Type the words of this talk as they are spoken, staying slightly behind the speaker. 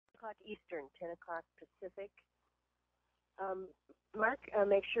o'clock Eastern, 10 o'clock Pacific. Mark,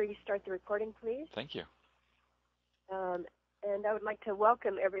 make sure you start the recording, please. Thank you. And I would like to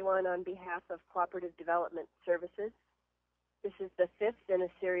welcome everyone on behalf of Cooperative Development Services. This is the fifth in a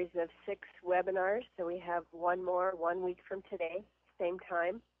series of 6 webinars, so we have one more 1 week from today, same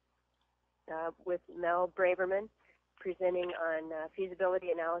time, with Mel Braverman presenting on feasibility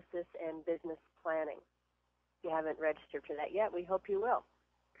analysis and business planning. If you haven't registered for that yet, we hope you will.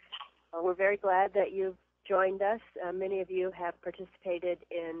 We're very glad that you've joined us. Many of you have participated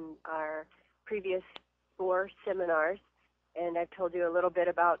in our previous 4 seminars, and I've told you a little bit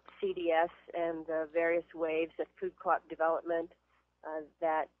about CDS and the various waves of food co-op development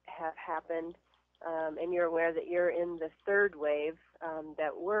that have happened, and you're aware that you're in the 3rd wave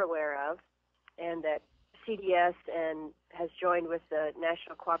that we're aware of, and that CDS has joined with the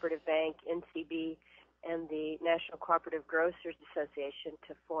National Cooperative Bank, NCB, and the National Cooperative Grocers Association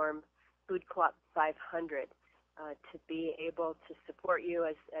to form Food Co-op 500 to be able to support you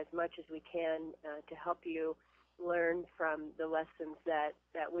as much as we can to help you learn from the lessons that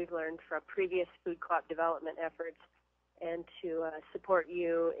we've learned from previous food co-op development efforts, and to support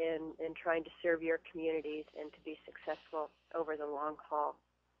you in trying to serve your communities and to be successful over the long haul.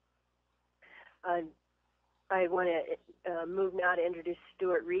 I want to move now to introduce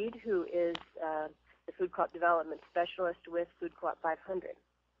Stuart Reed, who is the Food Co-op Development Specialist with Food Co-op 500.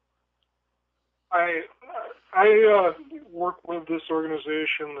 I work with this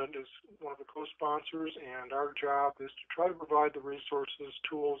organization that is one of the co-sponsors, and our job is to try to provide the resources,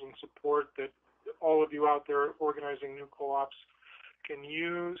 tools, and support that all of you out there organizing new co-ops can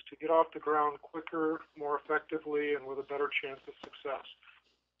use to get off the ground quicker, more effectively, and with a better chance of success.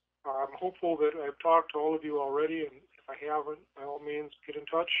 I'm hopeful that I've talked to all of you already, and if I haven't, by all means, get in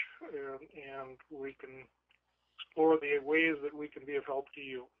touch, and we can explore the ways that we can be of help to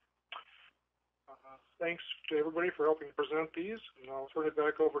you. Thanks to everybody for helping present these, and I'll turn it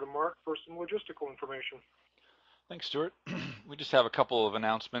back over to Mark for some logistical information. Thanks, Stuart. We just have a couple of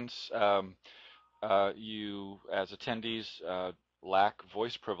announcements. You, as attendees, lack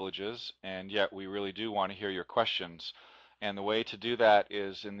voice privileges, and yet we really do want to hear your questions. And the way to do that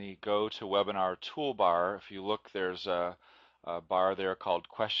is in the Go to Webinar toolbar. If you look, there's a bar there called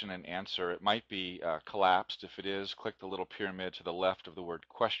Question and Answer. It might be collapsed. If it is, click the little pyramid to the left of the word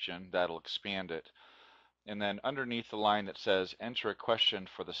question. That'll expand it. And then underneath the line that says Enter a question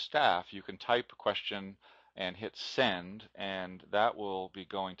for the staff, you can type a question and hit Send, and that will be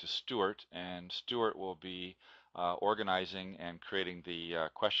going to Stuart, and Stuart will be organizing and creating the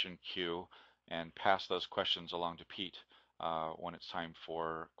question queue and pass those questions along to Pete when it's time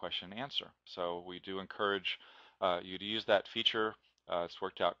for question and answer. So we do encourage you to use that feature. It's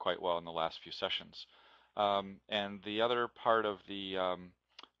worked out quite well in the last few sessions. And the other part of the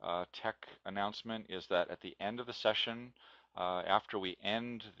tech announcement is that at the end of the session, after we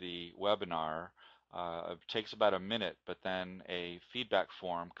end the webinar, it takes about a minute, but then a feedback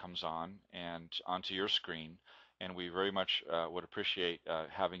form comes on and onto your screen, and we very much would appreciate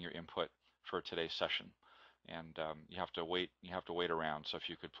having your input for today's session. And you have to wait around. So if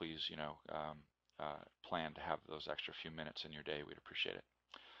you could please, plan to have those extra few minutes in your day, we'd appreciate it.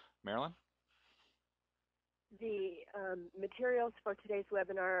 Marilyn? The materials for today's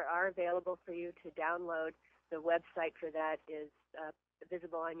webinar are available for you to download. The website for that is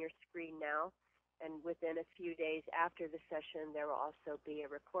visible on your screen now. And within a few days after the session, there will also be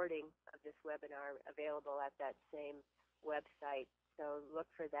a recording of this webinar available at that same website. So look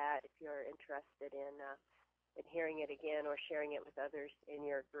for that if you're interested in hearing it again or sharing it with others in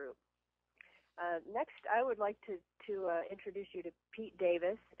your group. Next, I would like to introduce you to Pete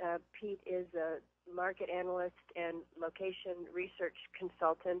Davis. Pete is a market analyst and location research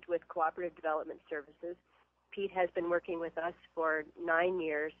consultant with Cooperative Development Services. Pete has been working with us for 9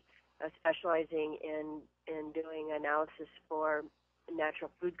 years, specializing in doing analysis for natural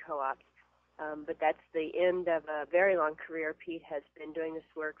food co-ops. But that's the end of a very long career. Pete has been doing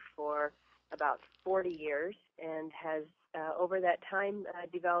this work for about 40 years and has over that time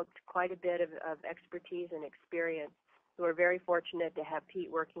developed quite a bit of expertise and experience. So we're very fortunate to have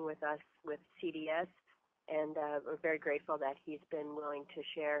Pete working with us with CDS, and we're very grateful that he's been willing to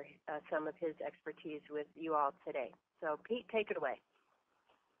share some of his expertise with you all today. So Pete, take it away.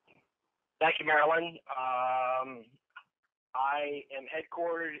 Thank you, Marilyn. I am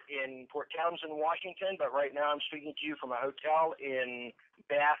headquartered in Port Townsend, Washington, but right now I'm speaking to you from a hotel in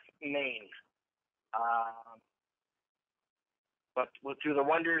Bath, Maine. But through the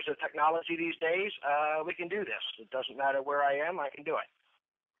wonders of technology these days, we can do this. It doesn't matter where I am, I can do it.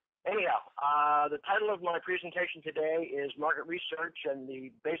 Anyhow, the title of my presentation today is Market Research, and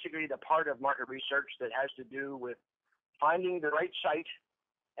basically the part of market research that has to do with finding the right site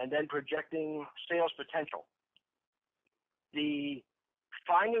and then projecting sales potential. The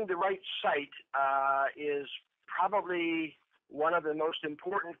finding the right site is probably one of the most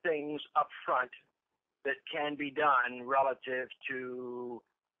important things up front that can be done relative to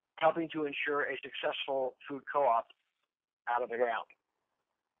helping to ensure a successful food co-op out of the ground.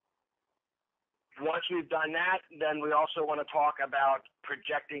 Once we've done that, then we also want to talk about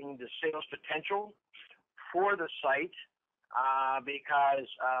projecting the sales potential for the site because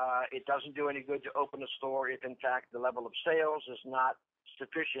it doesn't do any good to open a store if, in fact, the level of sales is not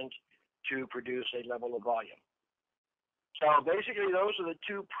sufficient to produce a level of volume. So basically, those are the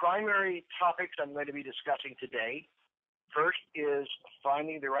two primary topics I'm going to be discussing today. First is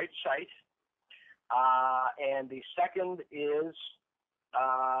finding the right site, and the second is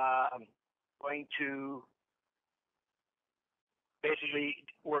going to basically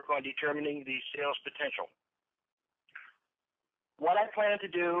work on determining the sales potential. What I plan to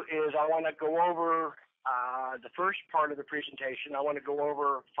do is I want to go over the first part of the presentation. I want to go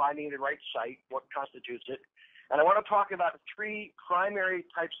over finding the right site, what constitutes it, and I want to talk about three primary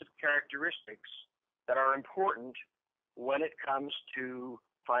types of characteristics that are important when it comes to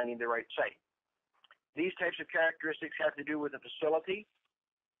finding the right site. These types of characteristics have to do with the facility,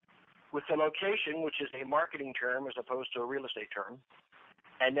 with the location, which is a marketing term as opposed to a real estate term,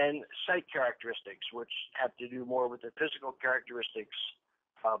 and then site characteristics, which have to do more with the physical characteristics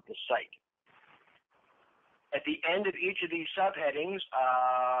of the site. At the end of each of these subheadings,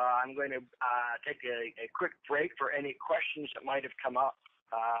 I'm going to take a quick break for any questions that might have come up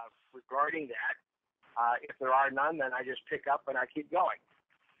regarding that. If there are none, then I just pick up and I keep going.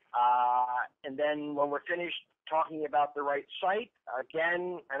 And then when we're finished talking about the right site,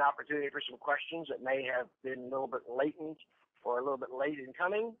 again, an opportunity for some questions that may have been a little bit latent or a little bit late in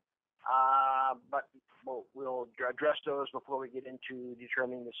coming, but we'll address those before we get into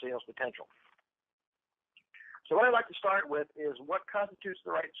determining the sales potential. So what I'd like to start with is what constitutes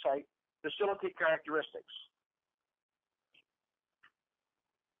the right site, facility characteristics.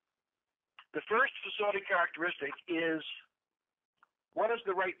 The first facility characteristic is what is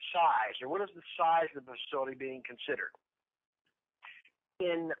the right size, or what is the size of the facility being considered?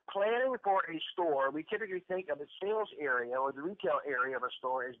 In planning for a store, we typically think of the sales area or the retail area of a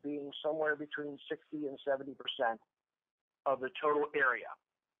store as being somewhere between 60 and 70% of the total area.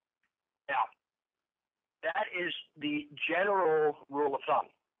 Now, that is the general rule of thumb.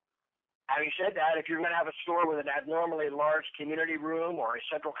 Having said that, if you're going to have a store with an abnormally large community room or a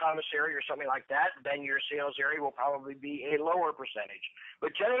central commissary or something like that, then your sales area will probably be a lower percentage.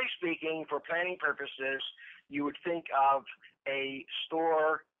 But generally speaking, for planning purposes, you would think of a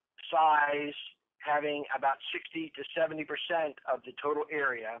store size having about 60 to 70% of the total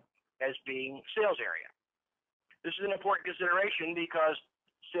area as being sales area. This is an important consideration because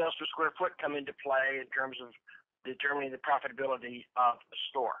sales per square foot come into play in terms of determining the profitability of a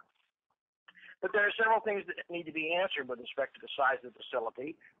store. But there are several things that need to be answered with respect to the size of the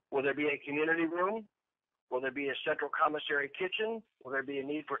facility. Will there be a community room? Will there be a central commissary kitchen? Will there be a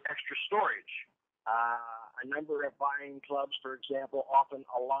need for extra storage? A number of buying clubs, for example, often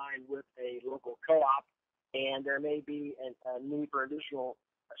align with a local co-op, and there may be a need for additional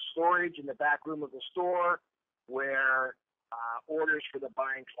storage in the back room of the store where orders for the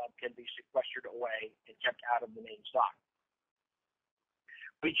buying club can be sequestered away and kept out of the main stock.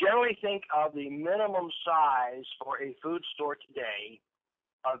 We generally think of the minimum size for a food store today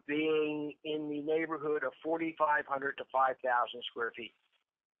of being in the neighborhood of 4,500 to 5,000 square feet.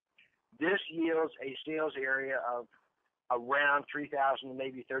 This yields a sales area of around 3,000 to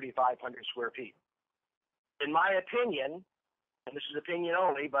maybe 3,500 square feet. In my opinion, and this is opinion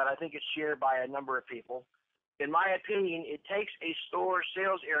only, but I think it's shared by a number of people, in my opinion, it takes a store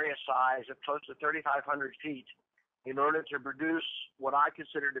sales area size of close to 3,500 feet in order to produce what I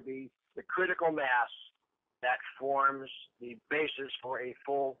consider to be the critical mass that forms the basis for a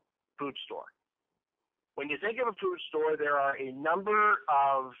full food store. When you think of a food store, there are a number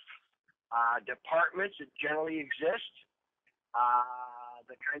of departments that generally exist,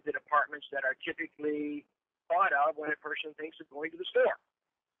 the kinds of departments that are typically thought of when a person thinks of going to the store.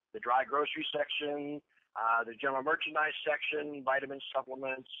 The dry grocery section, the general merchandise section, vitamin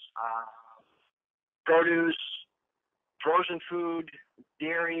supplements, produce, frozen food,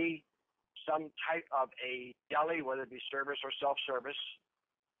 dairy, some type of a deli, whether it be service or self-service,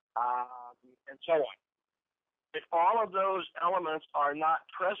 and so on. If all of those elements are not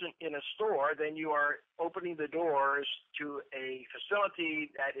present in a store, then you are opening the doors to a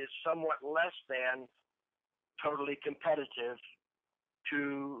facility that is somewhat less than totally competitive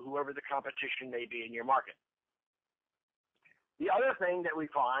to whoever the competition may be in your market. The other thing that we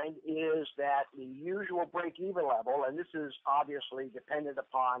find is that the usual break-even level, and this is obviously dependent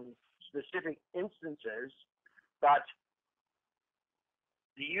upon specific instances, but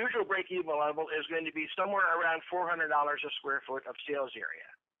the usual break-even level is going to be somewhere around $400 a square foot of sales area.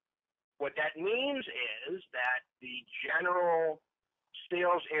 What that means is that the general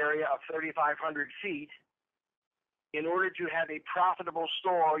sales area of 3,500 feet, in order to have a profitable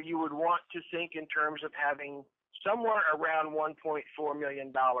store, you would want to think in terms of having somewhere around $1.4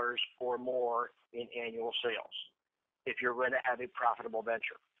 million or more in annual sales if you're going to have a profitable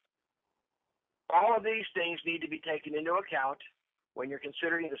venture. All of these things need to be taken into account when you're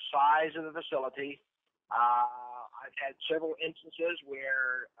considering the size of the facility. I've had several instances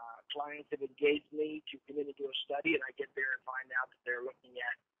where clients have engaged me to come in and do a study, and I get there and find out that they're looking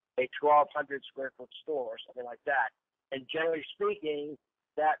at a 1,200 square foot store or something like that. And generally speaking,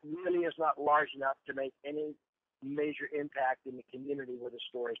 that really is not large enough to make any major impact in the community where the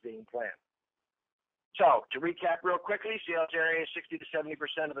store is being planned. So to recap real quickly, sales area is 60 to 70%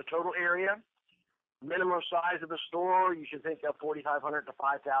 of the total area. Minimum size of the store, you should think of 4,500 to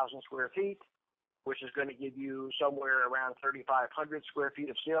 5,000 square feet, which is going to give you somewhere around 3,500 square feet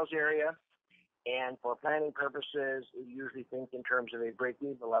of sales area. And for planning purposes, you usually think in terms of a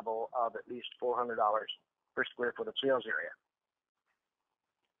break-even level of at least $400 per square foot of sales area.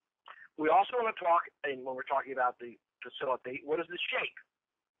 We also want to talk, and when we're talking about the facility, what is the shape?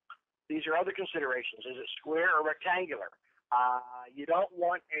 These are other considerations. Is it square or rectangular? You don't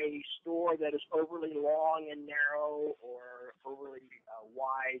want a store that is overly long and narrow or overly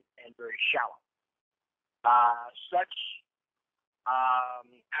wide and very shallow. Such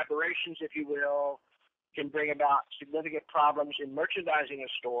aberrations, if you will, can bring about significant problems in merchandising a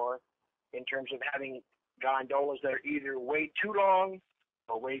store in terms of having gondolas that are either way too long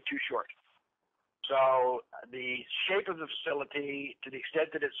or way too short. So the shape of the facility, to the extent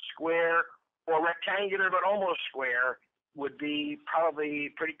that it's square or rectangular but almost square, would be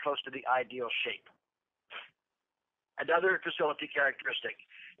probably pretty close to the ideal shape. Another facility characteristic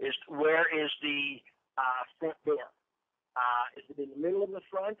is where is the front door? Is it in the middle of the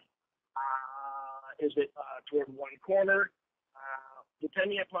front? Is it toward one corner?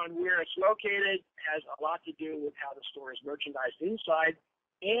 Depending upon where it's located, has a lot to do with how the store is merchandised inside,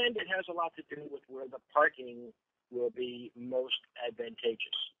 and it has a lot to do with where the parking will be most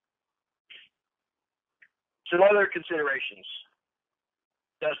advantageous. Some other considerations.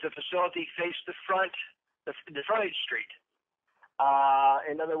 Does the facility face the frontage street?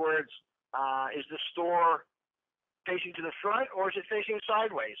 In other words, is the store facing to the front or is it facing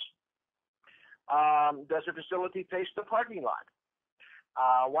sideways? Does the facility face the parking lot?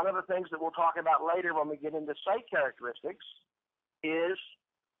 One of the things that we'll talk about later when we get into site characteristics is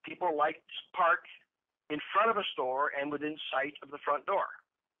people like to park in front of a store and within sight of the front door.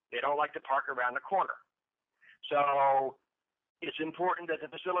 They don't like to park around the corner. So it's important that the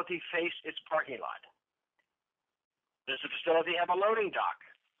facility face its parking lot. Does the facility have a loading dock?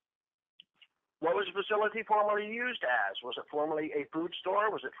 What was the facility formerly used as? Was it formerly a food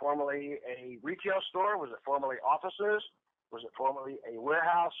store? Was it formerly a retail store? Was it formerly offices? Was it formerly a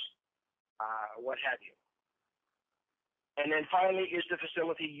warehouse? What have you? And then finally, is the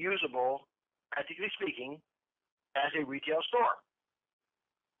facility usable, practically speaking, as a retail store?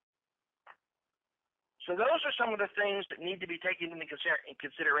 So those are some of the things that need to be taken into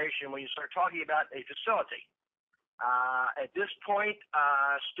consideration when you start talking about a facility. At this point,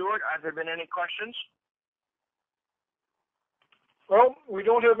 Stuart, have there been any questions? Well, we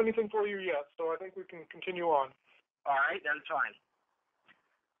don't have anything for you yet, so I think we can continue on. All right, that's fine.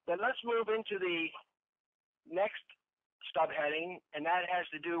 Then let's move into the next subheading, and that has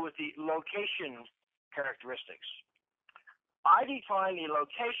to do with the location characteristics. I define the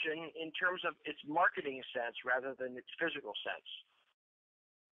location in terms of its marketing sense rather than its physical sense.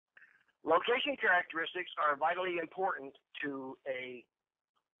 Location characteristics are vitally important to a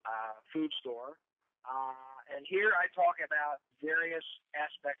food store, and here I talk about various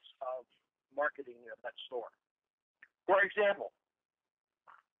aspects of marketing of that store. For example,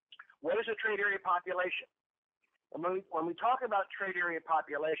 what is a trade area population? When we talk about trade area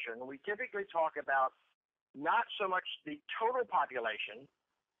population, we typically talk about not so much the total population,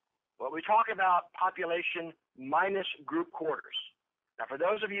 but we talk about population minus group quarters. Now, for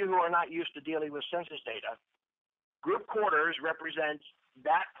those of you who are not used to dealing with census data, group quarters represents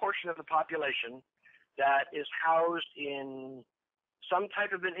that portion of the population that is housed in some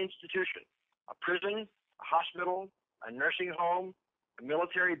type of an institution, a prison, a hospital, a nursing home, a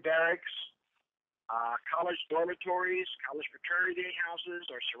military barracks, college dormitories, college fraternity houses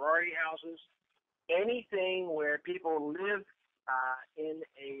or sorority houses, anything where people live in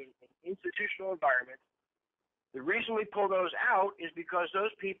an institutional environment. The reason we pull those out is because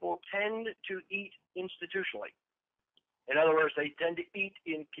those people tend to eat institutionally. In other words, they tend to eat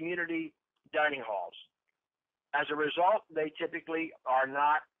in community dining halls. As a result, they typically are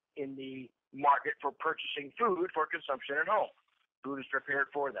not in the market for purchasing food for consumption at home. Food is prepared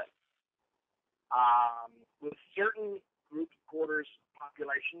for them. With certain group quarters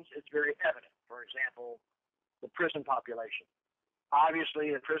populations, it's very evident. For example, the prison population.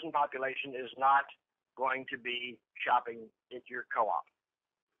 Obviously, the prison population is not going to be shopping at your co-op.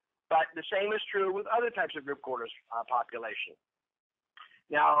 But the same is true with other types of group quarters population.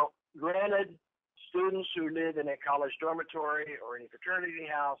 Now, granted, students who live in a college dormitory or in a fraternity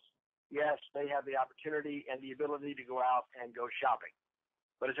house, yes, they have the opportunity and the ability to go out and go shopping.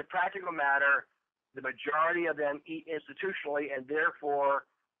 But as a practical matter, the majority of them eat institutionally, and therefore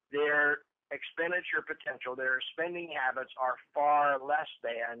their expenditure potential, their spending habits are far less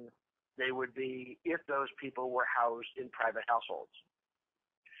than they would be if those people were housed in private households.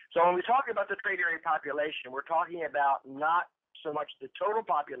 So when we talk about the trade area population, we're talking about not so much the total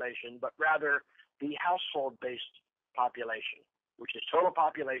population, but rather the household-based population, which is total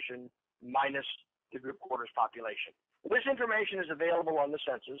population minus the group quarters population. This information is available on the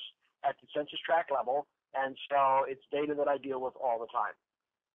census at the census tract level, and so it's data that I deal with all the time.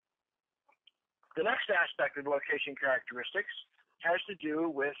 The next aspect of location characteristics has to do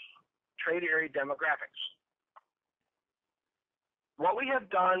with trade area demographics. What we have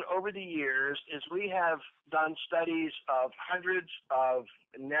done over the years is we have done studies of hundreds of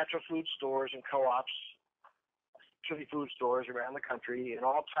natural food stores and co-ops, specialty food stores around the country in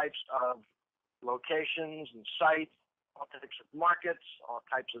all types of locations and sites, all types of markets, all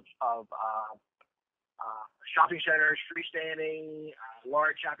types of shopping centers, freestanding,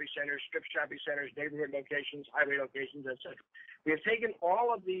 large shopping centers, strip shopping centers, neighborhood locations, highway locations, etc. We have taken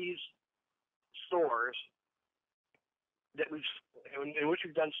all of these stores that in which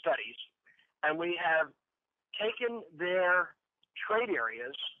we've done studies, and we have taken their trade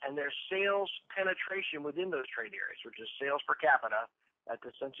areas and their sales penetration within those trade areas, which is sales per capita at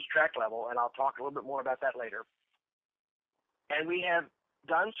the census tract level, and I'll talk a little bit more about that later. And we have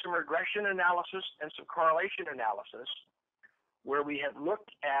done some regression analysis and some correlation analysis where we have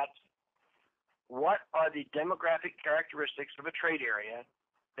looked at what are the demographic characteristics of a trade area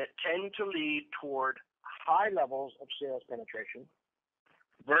that tend to lead toward high levels of sales penetration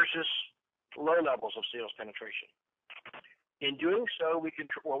versus low levels of sales penetration. In doing so,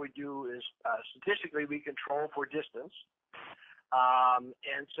 what we do is statistically we control for distance.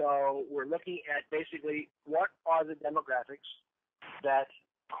 And so we're looking at basically what are the demographics that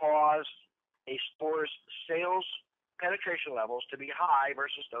cause a store's sales penetration levels to be high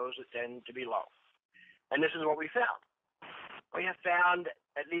versus those that tend to be low. And this is what we found. We have found,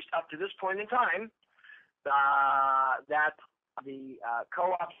 at least up to this point in time, that the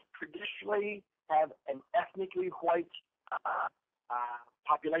co-ops traditionally have an ethnically white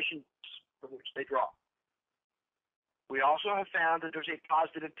population from which they draw. We also have found that there's a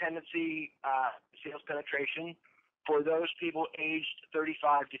positive tendency sales penetration for those people aged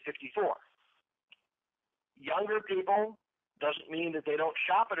 35 to 54. Younger people doesn't mean that they don't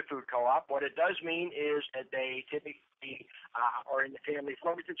shop at a food co-op. What it does mean is that they typically are in the family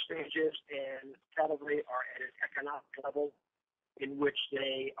formative stages and probably are at an economic level in which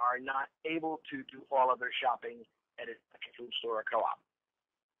they are not able to do all of their shopping at a food store or co-op.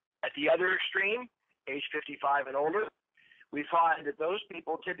 At the other extreme, age 55 and older, we find that those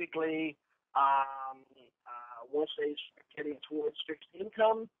people typically, once they start getting towards fixed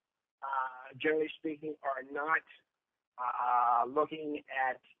income, generally speaking, are not looking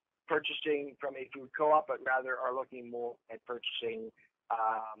at purchasing from a food co-op, but rather are looking more at purchasing,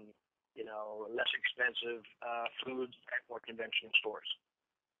 less expensive foods at more conventional stores.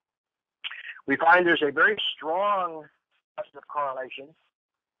 We find there's a very strong positive correlation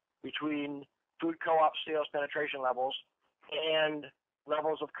between food co-op sales penetration levels and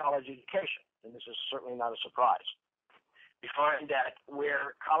levels of college education, and this is certainly not a surprise. We find that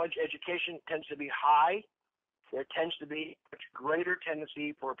where college education tends to be high, there tends to be a much greater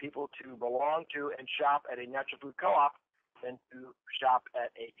tendency for people to belong to and shop at a natural food co-op than to shop at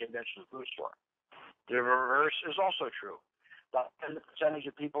a conventional food store. The reverse is also true. The percentage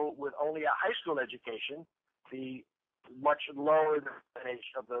of people with only a high school education, the much lower the percentage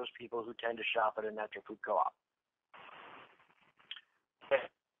of those people who tend to shop at a natural food co-op. A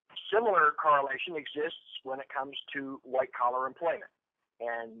similar correlation exists when it comes to white-collar employment.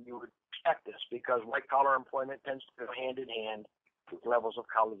 And you would expect this because white-collar employment tends to go hand in hand with levels of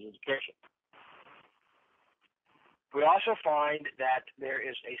college education. We also find that there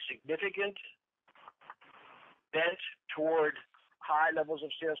is a significant bent toward high levels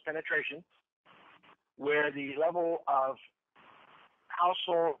of sales penetration, where the level of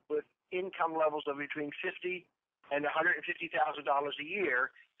household with income levels of between $50,000 and $150,000 a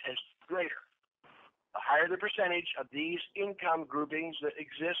year is greater. The higher the percentage of these income groupings that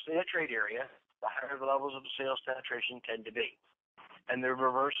exist in a trade area, the higher the levels of sales penetration tend to be. And the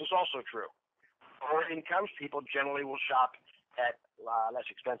reverse is also true. Lower income people generally will shop at less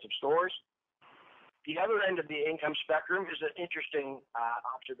expensive stores. The other end of the income spectrum is an interesting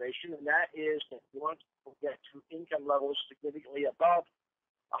observation, and that is that once people get to income levels significantly above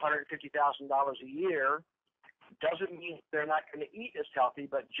 $150,000 a year, doesn't mean they're not going to eat as healthy,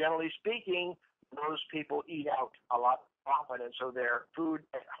 but generally speaking, those people eat out a lot often, and so their food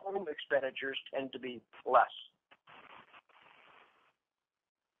at home expenditures tend to be less.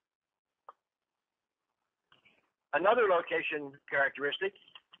 Another location characteristic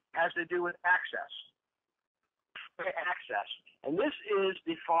has to do with access. And this is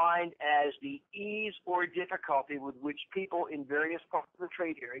defined as the ease or difficulty with which people in various parts of the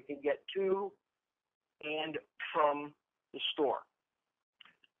trade area can get to and from the store.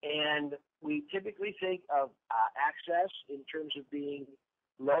 And we typically think of access in terms of being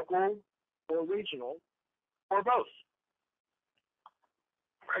local or regional or both.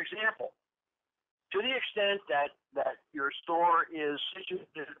 For example, to the extent that your store is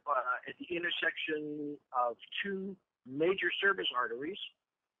situated at the intersection of two major service arteries,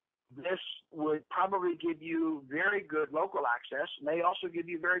 this would probably give you very good local access, may also give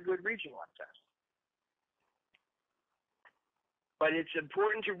you very good regional access. But it's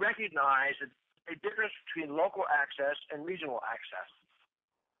important to recognize a difference between local access and regional access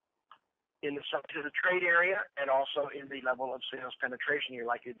in the size of the trade area and also in the level of sales penetration you're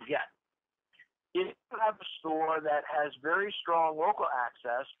likely to get. If you have a store that has very strong local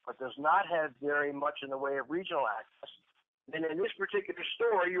access but does not have very much in the way of regional access, then in this particular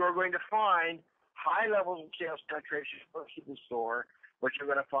store you are going to find high levels of sales penetration versus the store, but you're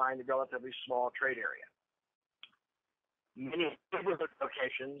going to find a relatively small trade area. Many neighborhood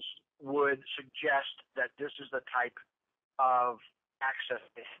locations would suggest that this is the type of access.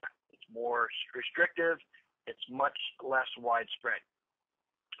 It's more restrictive. It's much less widespread.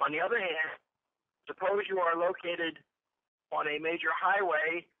 On the other hand, suppose you are located on a major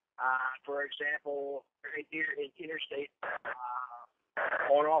highway, for example, right near an interstate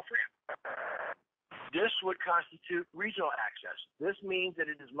on-off ramp. This would constitute regional access. This means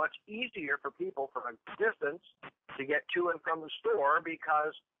that it is much easier for people from a distance to get to and from the store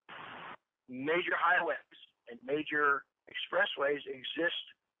because major highways and major expressways exist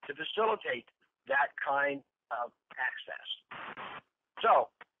to facilitate that kind of access.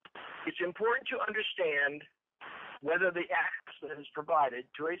 So, it's important to understand whether the access that is provided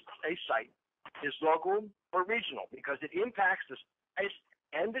to a site is local or regional because it impacts the size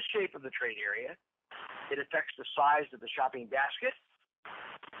and the shape of the trade area. It affects the size of the shopping basket.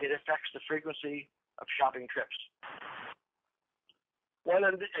 It affects the frequency of shopping trips. One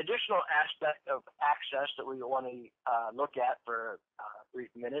additional aspect of access that we want to look at for a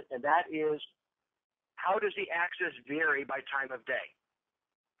brief minute, and that is how does the access vary by time of day?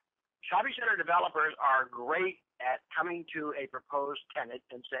 Shopping center developers are great at coming to a proposed tenant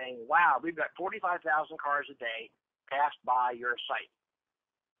and saying, wow, we've got 45,000 cars a day pass by your site.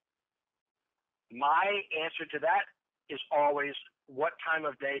 My answer to that is always, what time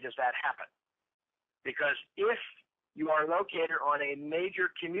of day does that happen? Because if you are located on a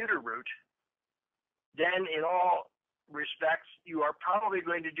major commuter route, then in all respects, you are probably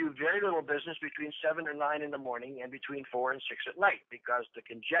going to do very little business between 7 or 9 in the morning and between 4 and 6 at night because the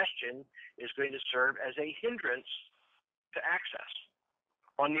congestion is going to serve as a hindrance to access.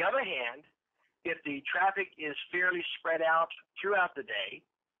 On the other hand, if the traffic is fairly spread out throughout the day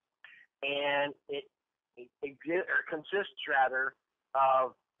and it consists rather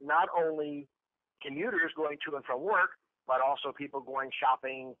of not only commuters going to and from work, but also people going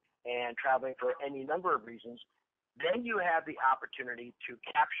shopping and traveling for any number of reasons, then you have the opportunity to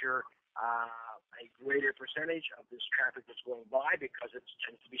capture a greater percentage of this traffic that's going by because it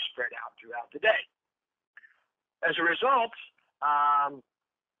tends to be spread out throughout the day. As a result, I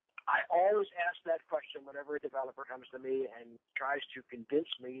always ask that question whenever a developer comes to me and tries to convince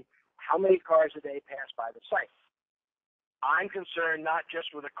me how many cars a day pass by the site. I'm concerned not just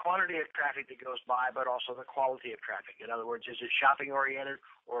with the quantity of traffic that goes by, but also the quality of traffic. In other words, is it shopping oriented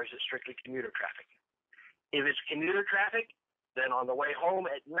or is it strictly commuter traffic? If it's commuter traffic, then on the way home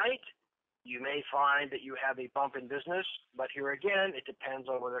at night, you may find that you have a bump in business, but here again, it depends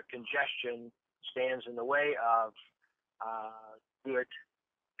on whether congestion stands in the way of good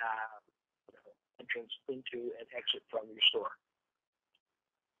entrance into and exit from your store.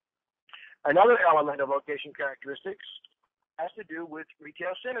 Another element of location characteristics has to do with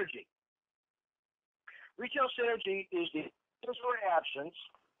retail synergy. Retail synergy is the presence or absence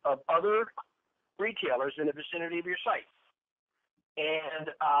of other retailers in the vicinity of your site.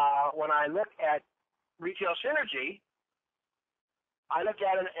 And when I look at retail synergy, I look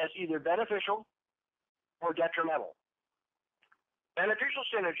at it as either beneficial or detrimental. Beneficial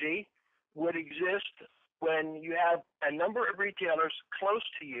synergy would exist when you have a number of retailers close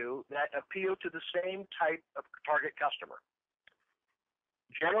to you that appeal to the same type of target customer.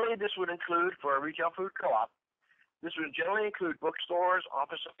 Generally, this would include, for a retail food co-op, this would generally include bookstores,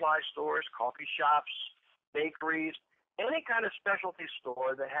 office supply stores, coffee shops, bakeries, any kind of specialty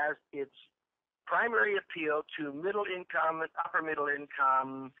store that has its primary appeal to middle income and upper middle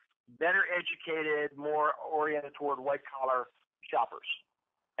income, better educated, more oriented toward white collar shoppers,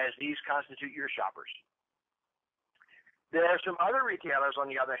 as these constitute your shoppers. There are some other retailers, on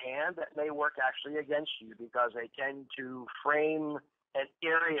the other hand, that may work actually against you because they tend to frame an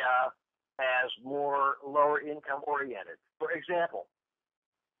area as more lower income oriented. For example,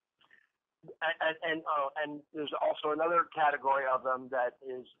 and there's also another category of them that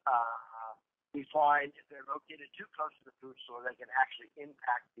is we find if they're located too close to the food store, they can actually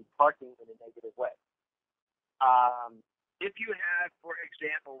impact the parking in a negative way. If you have, for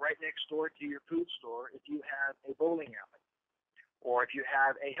example, right next door to your food store, if you have a bowling alley, or if you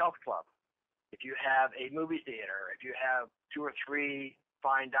have a health club, if you have a movie theater, if you have 2 or 3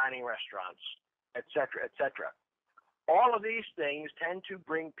 fine dining restaurants, et cetera, et cetera. All of these things tend to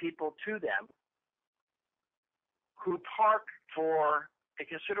bring people to them who park for a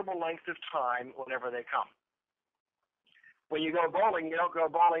considerable length of time whenever they come. When you go bowling, you don't go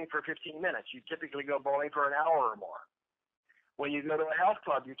bowling for 15 minutes. You typically go bowling for an hour or more. When you go to a health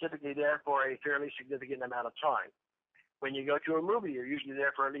club, you're typically there for a fairly significant amount of time. When you go to a movie, you're usually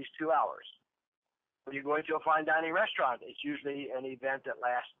there for at least 2 hours. When you go into a fine dining restaurant, it's usually an event that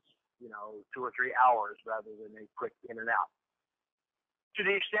lasts, 2 or 3 hours rather than a quick in and out. To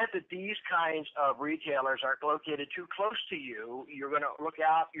the extent that these kinds of retailers are located too close to you, you're going to look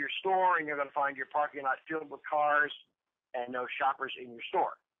out your store and you're going to find your parking lot filled with cars and no shoppers in your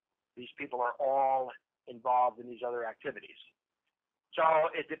store. These people are all involved in these other activities. So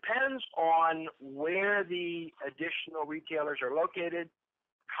it depends on where the additional retailers are located,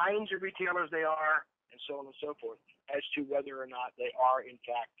 kinds of retailers they are, and so on and so forth, as to whether or not they are, in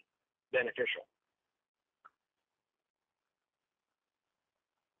fact, beneficial.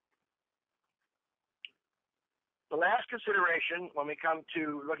 The last consideration when we come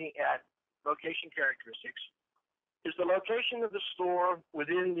to looking at location characteristics is the location of the store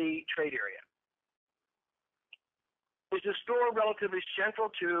within the trade area. Is the store relatively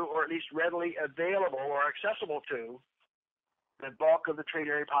central to, or at least readily available or accessible to, the bulk of the trade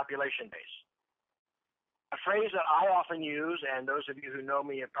area population base? A phrase that I often use, and those of you who know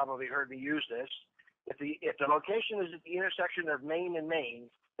me have probably heard me use this, if the location is at the intersection of Main and Main,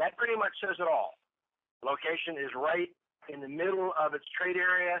 that pretty much says it all. The location is right in the middle of its trade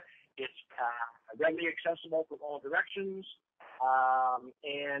area. It's readily accessible from all directions,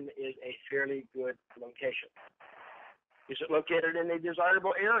 and is a fairly good location. Is it located in a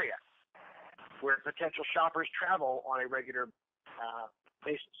desirable area where potential shoppers travel on a regular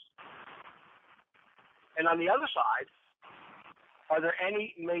basis? And on the other side, are there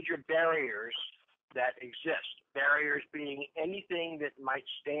any major barriers that exist? Barriers being anything that might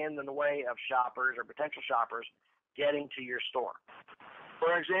stand in the way of shoppers or potential shoppers getting to your store.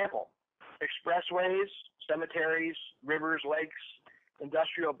 For example, expressways, cemeteries, rivers, lakes,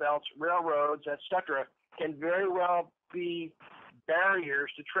 industrial belts, railroads, etc., can very well be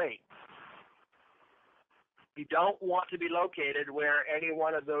barriers to trade. You don't want to be located where any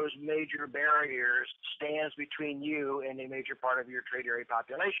one of those major barriers stands between you and a major part of your trade area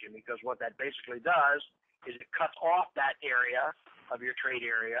population, because what that basically does is it cuts off that area of your trade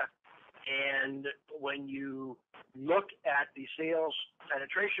area, and when you look at the sales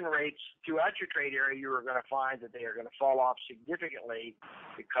penetration rates throughout your trade area, you are going to find that they are going to fall off significantly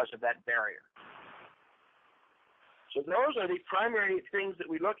because of that barrier. So those are the primary things that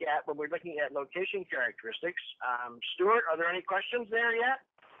we look at when we're looking at location characteristics. Stuart, are there any questions there yet?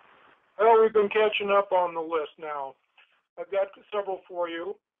 Well, we've been catching up on the list now. I've got several for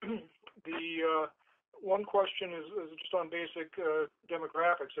you. The one question is just on basic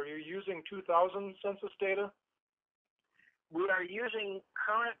demographics. Are you using 2000 census data? We are using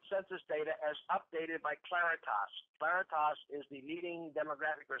current census data as updated by Claritas. Claritas is the leading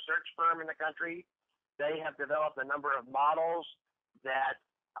demographic research firm in the country. They have developed a number of models that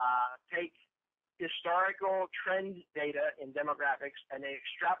take historical trend data in demographics and they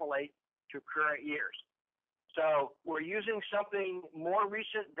extrapolate to current years. So we're using something more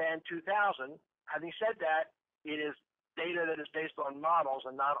recent than 2000. Having said that, it is data that is based on models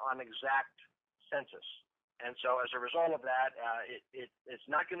and not on exact census. And so as a result of that, it's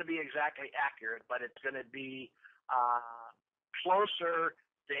not going to be exactly accurate, but it's going to be closer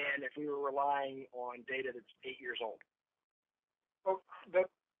than if we were relying on data that's 8 years old. Oh,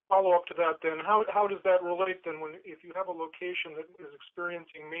 that follow up to that then, how does that relate then if you have a location that is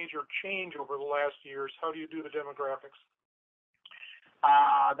experiencing major change over the last years, how do you do the demographics?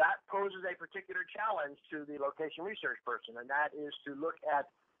 That poses a particular challenge to the location research person, and that is to look at,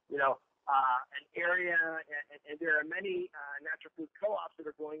 an area, and there are many natural food co-ops that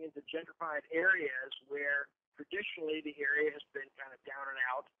are going into gentrified areas where traditionally the area has been kind of down and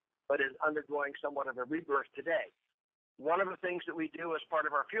out, but is undergoing somewhat of a rebirth today. One of the things that we do as part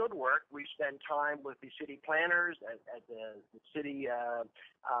of our field work, we spend time with the city planners at the city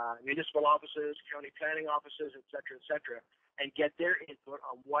municipal offices, county planning offices, et cetera, and get their input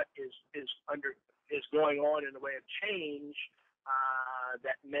on what is going on in the way of change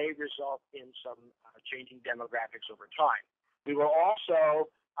that may result in some changing demographics over time. We will also,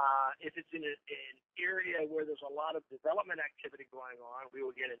 if it's in an area where there's a lot of development activity going on, we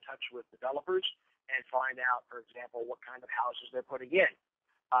will get in touch with developers and find out, for example, what kind of houses they're putting in.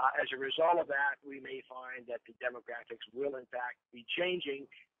 As a result of that, we may find that the demographics will, in fact, be changing,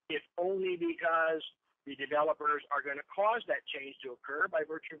 if only because the developers are going to cause that change to occur by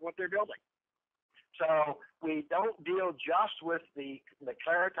virtue of what they're building. So we don't deal just with the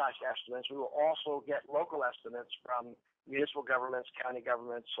Claritas estimates. We will also get local estimates from municipal governments, county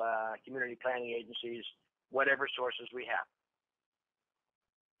governments, community planning agencies, whatever sources we have.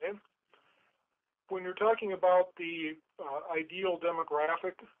 Okay. When you're talking about the ideal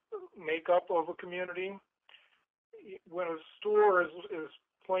demographic makeup of a community, when a store is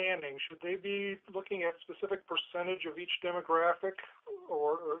planning, should they be looking at specific percentage of each demographic,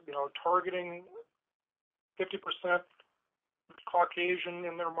 or targeting 50% Caucasian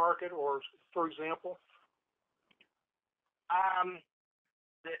in their market, or for example?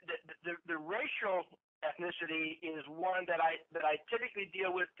 The racial ethnicity is one that I typically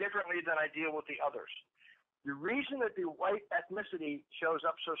deal with differently than I deal with the others. The reason that the white ethnicity shows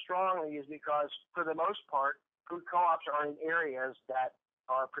up so strongly is because, for the most part, food co-ops are in areas that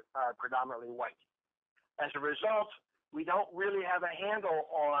are predominantly white. As a result, we don't really have a handle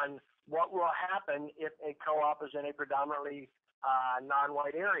on what will happen if a co-op is in a predominantly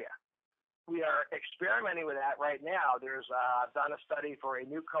non-white area. We are experimenting with that right now. There's done a study for a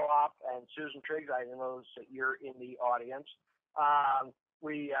new co-op, and Susan Triggs, I know that you're in the audience.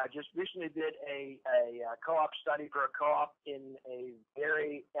 We just recently did a co-op study for a co-op in a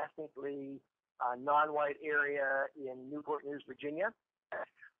very ethnically non-white area in Newport News, Virginia.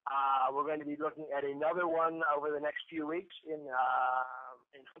 We're going to be looking at another one over the next few weeks in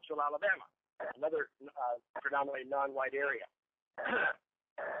Huntsville, Alabama, another predominantly non-white area.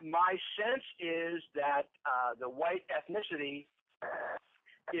 My sense is that the white ethnicity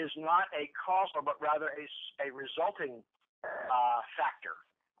is not a causal, but rather a resulting factor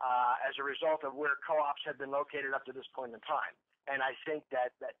as a result of where co-ops have been located up to this point in time. And I think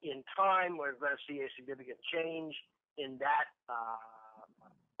that in time, we're going to see a significant change in that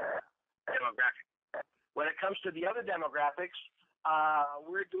demographic. When it comes to the other demographics,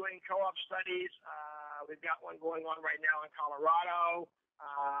 we're doing co-op studies. We've got one going on right now in Colorado.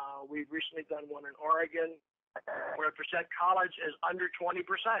 We've recently done one in Oregon where percent college is under 20%,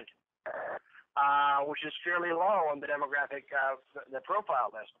 which is fairly low on the demographic, the profile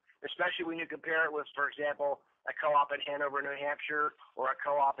list, especially when you compare it with, for example, a co-op in Hanover, New Hampshire, or a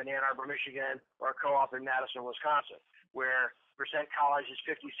co-op in Ann Arbor, Michigan, or a co-op in Madison, Wisconsin, where percent college is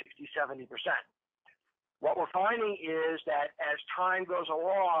 50, 60, 70%. What we're finding is that as time goes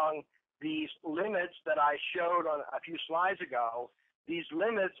along, these limits that I showed on a few slides ago, these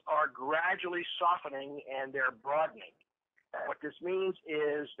limits are gradually softening and they're broadening. What this means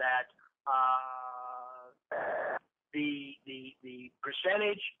is that the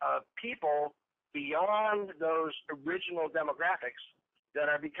percentage of people beyond those original demographics that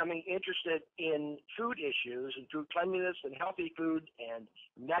are becoming interested in food issues and food cleanliness and healthy food and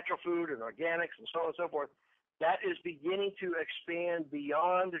natural food and organics and so on and so forth, that is beginning to expand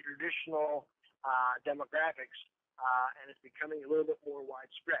beyond the traditional demographics, and it's becoming a little bit more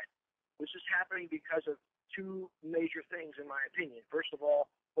widespread. This is happening because of two major things, in my opinion. First of all,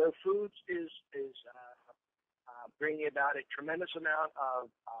 Whole Foods is bringing about a tremendous amount of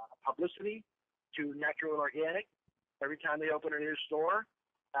publicity to natural and organic every time they open a new store.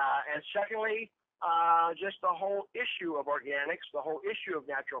 And secondly, just the whole issue of organics, the whole issue of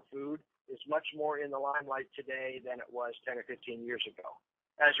natural food is much more in the limelight today than it was 10 or 15 years ago.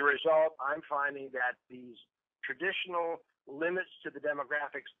 As a result, I'm finding that these traditional limits to the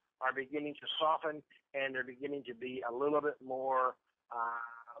demographics are beginning to soften, and they're beginning to be a little bit more,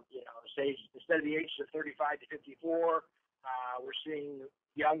 say, instead of the ages of 35 to 54, we're seeing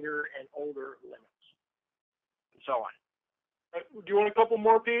younger and older limits, and so on. Do you want a couple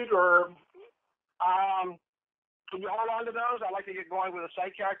more, Pete, or? Can you hold on to those? I'd like to get going with the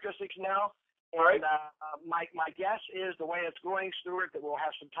site characteristics now. All right. And my guess is the way it's going, Stuart, that we'll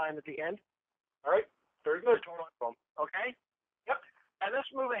have some time at the end. All right. Very good. Okay? Yep. And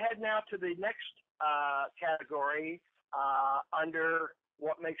let's move ahead now to the next category under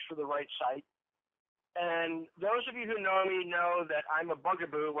what makes for the right site. And those of you who know me know that I'm a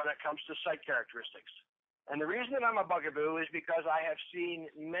bugaboo when it comes to site characteristics. And the reason that I'm a bugaboo is because I have seen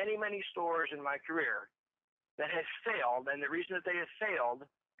many, many stores in my career that have failed, and the reason that they have failed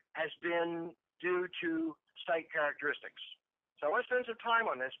has been due to site characteristics. So I want to spend some time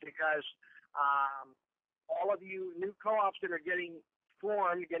on this because all of you new co-ops that are getting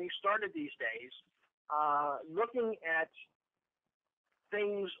formed, getting started these days, looking at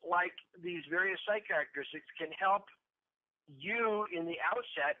things like these various site characteristics can help you in the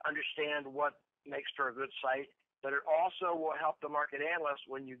outset understand what makes for a good site, but it also will help the market analyst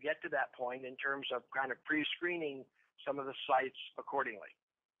when you get to that point in terms of kind of pre-screening some of the sites accordingly.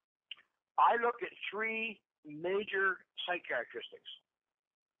 I look at three major site characteristics.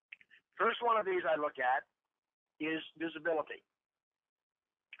 First one of these I look at is visibility.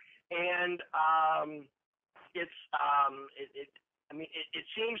 And it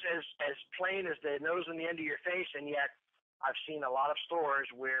seems as plain as the nose on the end of your face, and yet I've seen a lot of stores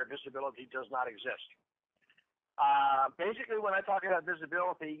where visibility does not exist. Basically, when I talk about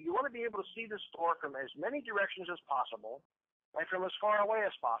visibility, you want to be able to see the store from as many directions as possible and from as far away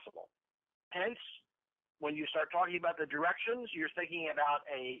as possible. Hence, when you start talking about the directions, you're thinking about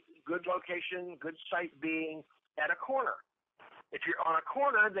a good location, good site being at a corner. If you're on a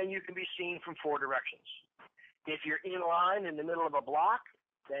corner, then you can be seen from four directions. If you're in line in the middle of a block,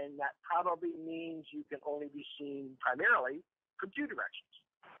 then that probably means you can only be seen primarily from two directions.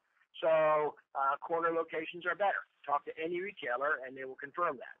 So corner locations are better. Talk to any retailer and they will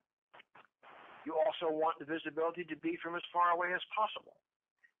confirm that. You also want the visibility to be from as far away as possible.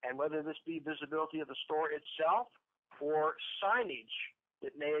 And whether this be visibility of the store itself or signage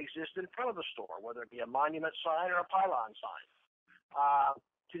that may exist in front of the store, whether it be a monument sign or a pylon sign.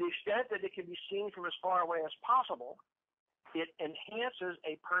 To the extent that it can be seen from as far away as possible, it enhances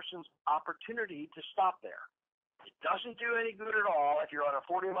a person's opportunity to stop there. It doesn't do any good at all if you're on a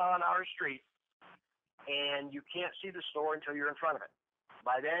 40-mile-an-hour street and you can't see the store until you're in front of it.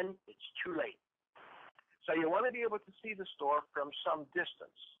 By then, it's too late. So you want to be able to see the store from some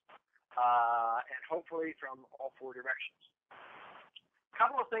distance, and hopefully from all four directions. A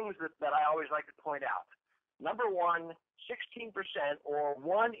couple of things that I always like to point out. Number one, 16% or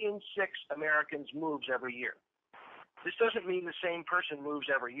 1 in 6 Americans moves every year. This doesn't mean the same person moves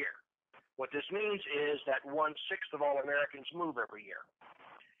every year. What this means is that 1/6 of all Americans move every year.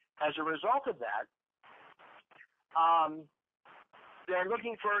 As a result of that, they're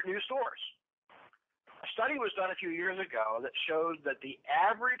looking for new stores. A study was done a few years ago that showed that the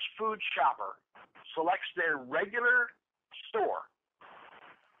average food shopper selects their regular store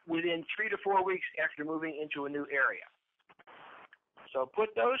within 3 to 4 weeks after moving into a new area. So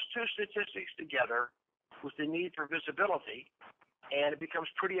put those two statistics together with the need for visibility, and it becomes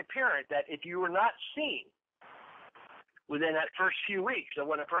pretty apparent that if you were not seen within that first few weeks of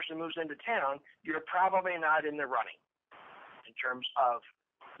when a person moves into town, you're probably not in the running in terms of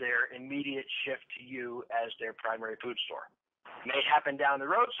their immediate shift to you as their primary food store. It may happen down the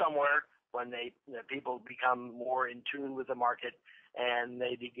road somewhere when the people become more in tune with the market and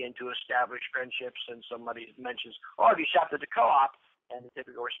they begin to establish friendships and somebody mentions, oh, have you shopped at the co-op? And the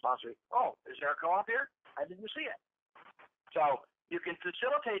typical response will be, oh, is there a co-op here? I didn't see it. So you can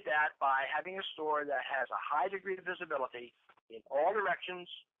facilitate that by having a store that has a high degree of visibility in all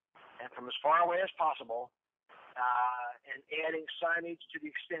directions and from as far away as possible, and adding signage to the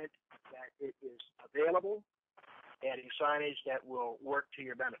extent that it is available, adding signage that will work to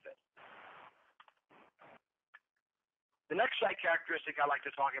your benefit. The next site characteristic I like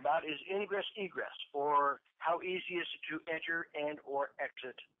to talk about is ingress-egress, or how easy is it to enter and or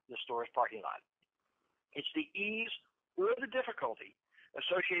exit the store's parking lot. It's the ease or the difficulty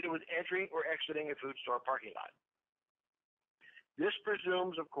associated with entering or exiting a food store parking lot. This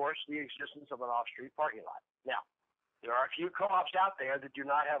presumes, of course, the existence of an off-street parking lot. Now, there are a few co-ops out there that do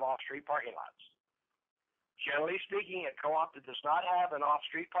not have off-street parking lots. Generally speaking, a co-op that does not have an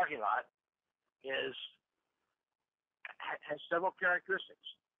off-street parking lot has several characteristics.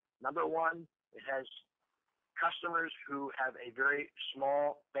 Number one, it has customers who have a very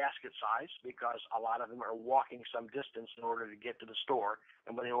small basket size because a lot of them are walking some distance in order to get to the store.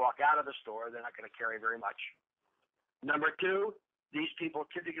 And when they walk out of the store, they're not going to carry very much. Number two, these people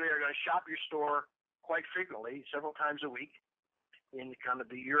typically are going to shop your store quite frequently, several times a week, in kind of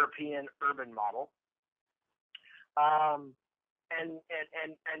the European urban model.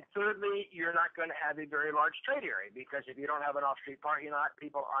 And thirdly, you're not going to have a very large trade area, because if you don't have an off-street parking lot,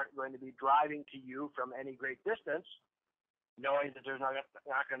 people aren't going to be driving to you from any great distance, knowing that there's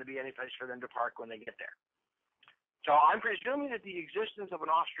not going to be any place for them to park when they get there. So I'm presuming that the existence of an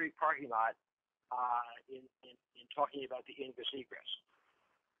off-street parking lot in talking about the ingress-egress.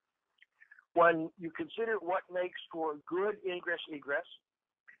 When you consider what makes for good ingress-egress,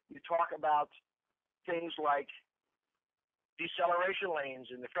 you talk about things like deceleration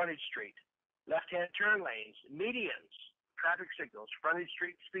lanes in the frontage street, left-hand turn lanes, medians, traffic signals, frontage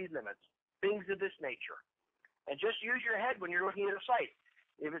street speed limits, things of this nature. And just use your head when you're looking at a site.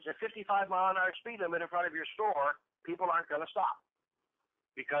 If it's a 55-mile-an-hour speed limit in front of your store, people aren't going to stop.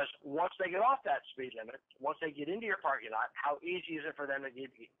 Because once they get off that speed limit, once they get into your parking lot, how easy is it for them to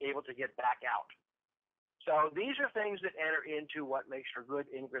be able to get back out? So these are things that enter into what makes for good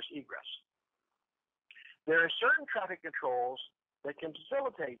ingress-egress. There are certain traffic controls that can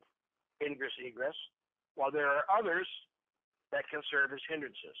facilitate ingress-egress, while there are others that can serve as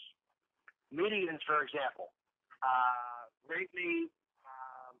hindrances. Medians, for example, greatly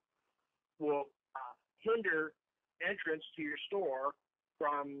will hinder entrance to your store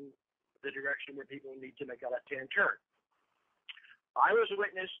from the direction where people need to make a left-hand turn. I was a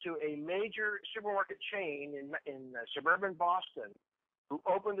witness to a major supermarket chain in suburban Boston who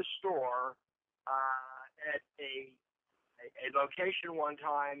opened a store at a location one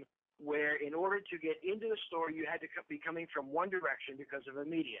time where, in order to get into the store, you had to be coming from one direction because of a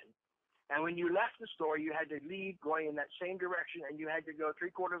median. And when you left the store, you had to leave going in that same direction, and you had to go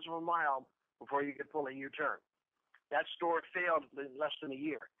 3/4 of a mile before you could pull a U-turn. That store failed in less than a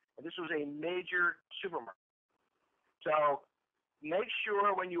year. And this was a major supermarket. So make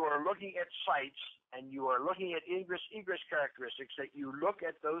sure when you are looking at sites and you are looking at ingress-egress characteristics that you look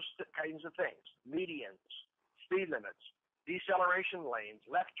at those kinds of things: medians, speed limits, deceleration lanes,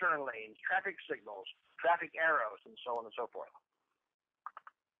 left turn lanes, traffic signals, traffic arrows, and so on and so forth.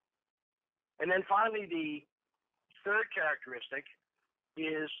 And then finally, the third characteristic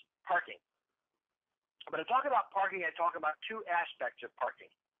is parking. When I talk about parking, I talk about two aspects of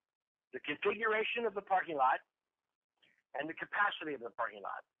parking: the configuration of the parking lot and the capacity of the parking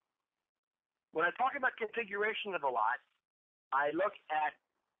lot. When I talk about configuration of the lot, I look at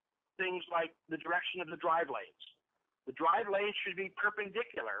things like the direction of the drive lanes. The drive lanes should be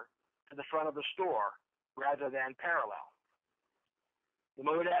perpendicular to the front of the store rather than parallel. The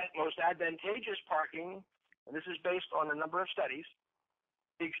most advantageous parking, and this is based on a number of studies,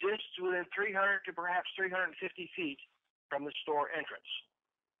 exists within 300 to perhaps 350 feet from the store entrance.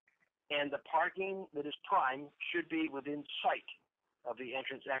 And the parking that is prime should be within sight of the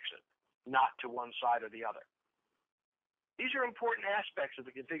entrance exit, not to one side or the other. These are important aspects of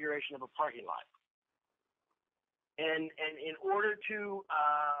the configuration of a parking lot. And in order to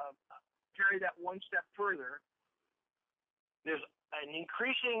carry that one step further, there's an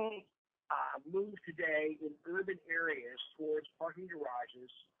increasing move today in urban areas towards parking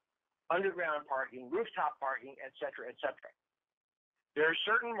garages, underground parking, rooftop parking, et cetera, et cetera. There are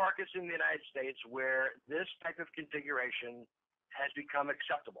certain markets in the United States where this type of configuration has become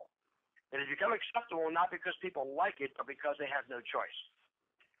acceptable. It has become acceptable not because people like it, but because they have no choice.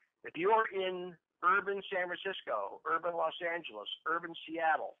 If you are in urban San Francisco, urban Los Angeles, urban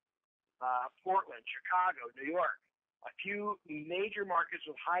Seattle, Portland, Chicago, New York, a few major markets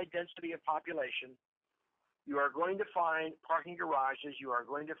with high density of population, you are going to find parking garages, you are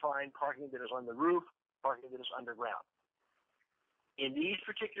going to find parking that is on the roof, parking that is underground. In these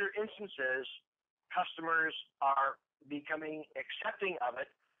particular instances, customers are becoming accepting of it,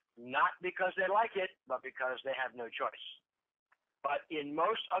 not because they like it, but because they have no choice. But in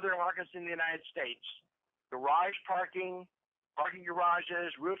most other markets in the United States, garage parking, parking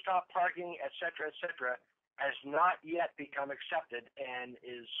garages, rooftop parking, et cetera, has not yet become accepted and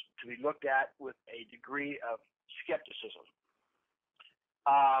is to be looked at with a degree of skepticism.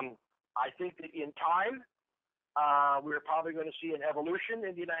 I think that in time, we're probably going to see an evolution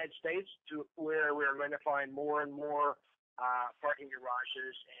in the United States to where we're going to find more and more parking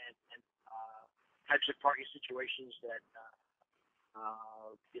garages and types of parking situations that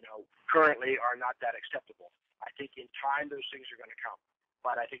currently are not that acceptable. I think in time those things are going to come,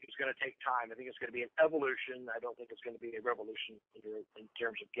 but I think it's going to take time. I think it's going to be an evolution. I don't think it's going to be a revolution in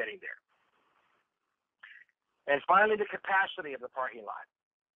terms of getting there. And finally, the capacity of the parking lot.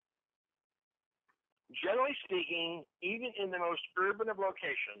 Generally speaking, even in the most urban of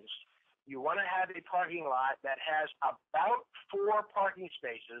locations, you want to have a parking lot that has about 4 parking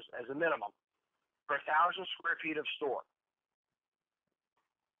spaces as a minimum per 1,000 square feet of store.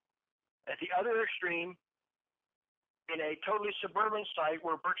 At the other extreme, in a totally suburban site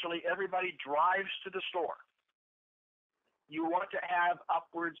where virtually everybody drives to the store, you want to have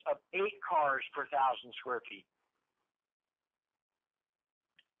upwards of 8 cars per 1,000 square feet.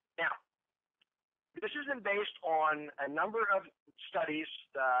 Now, this has been based on a number of studies,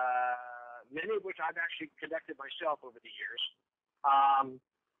 many of which I've actually conducted myself over the years.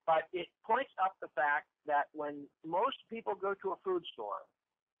 But it points up the fact that when most people go to a food store,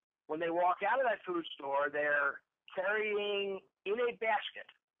 when they walk out of that food store, they're carrying in a basket,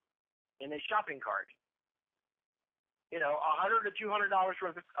 in a shopping cart, $100 to $200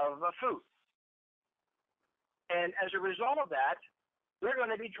 worth of food. And as a result of that, they're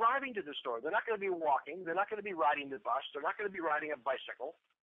going to be driving to the store. They're not going to be walking. They're not going to be riding the bus. They're not going to be riding a bicycle.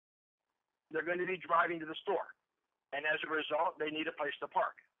 They're going to be driving to the store. And as a result, they need a place to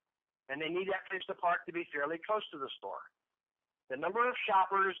park. And they need that place to park to be fairly close to the store. The number of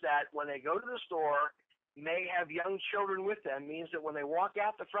shoppers that when they go to the store may have young children with them means that when they walk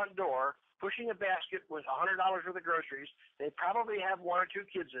out the front door, pushing a basket with $100 worth of groceries, they probably have 1 or 2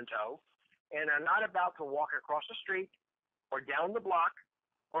 kids in tow and are not about to walk across the street or down the block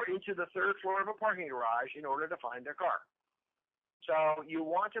or into the 3rd floor of a parking garage in order to find their car. So you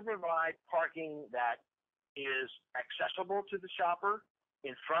want to provide parking that is accessible to the shopper,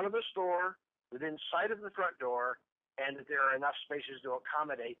 in front of the store, within sight of the front door, and that there are enough spaces to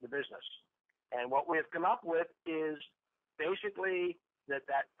accommodate the business. And what we have come up with is basically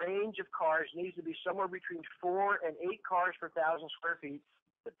that range of cars needs to be somewhere between 4 and 8 cars per 1,000 square feet,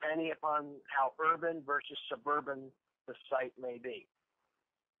 depending upon how urban versus suburban the site may be.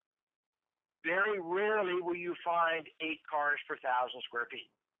 Very rarely will you find 8 cars per 1,000 square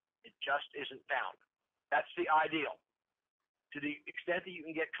feet. It just isn't found. That's the ideal. To the extent that you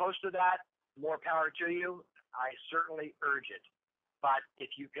can get close to that, more power to you. I certainly urge it. But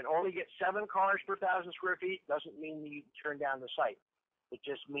if you can only get 7 cars per 1,000 square feet, doesn't mean you turn down the site. It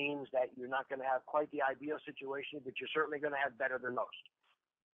just means that you're not going to have quite the ideal situation, but you're certainly going to have better than most.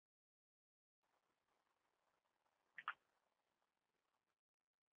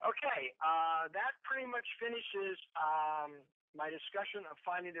 Okay, that pretty much finishes my discussion of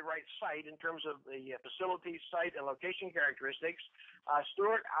finding the right site in terms of the facility, site, and location characteristics.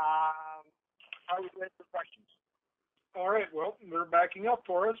 Stuart, how are we going for questions? All right, well, they're backing up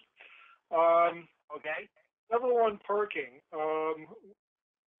for us. Okay. Level 1 parking.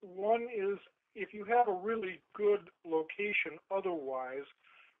 One is, if you have a really good location otherwise,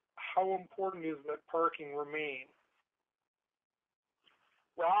 how important is that parking remain?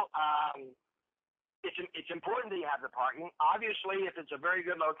 Well, it's important that you have the parking. Obviously, if it's a very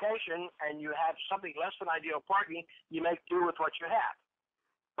good location and you have something less than ideal parking, you make do with what you have.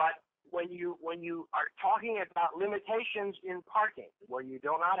 But when you are talking about limitations in parking, where you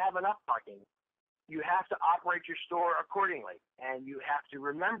do not have enough parking, you have to operate your store accordingly. And you have to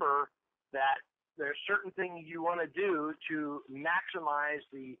remember that there are certain things you want to do to maximize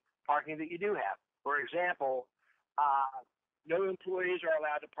the parking that you do have. For example, no employees are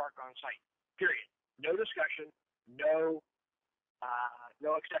allowed to park on site, period. No discussion, no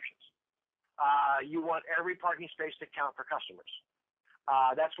exceptions. You want every parking space to count for customers.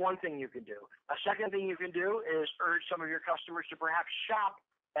 That's one thing you can do. A second thing you can do is urge some of your customers to perhaps shop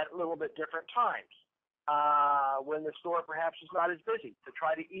at a little bit different times when the store perhaps is not as busy, to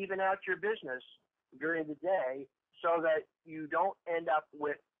try to even out your business during the day so that you don't end up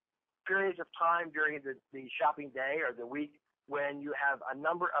with periods of time during the shopping day or the week when you have a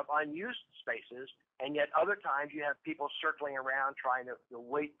number of unused spaces, and yet other times you have people circling around trying to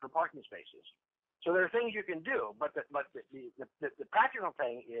wait for parking spaces. So there are things you can do, but the practical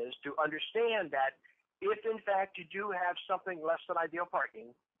thing is to understand that if in fact you do have something less than ideal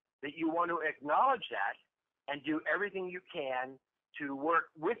parking, that you want to acknowledge that and do everything you can to work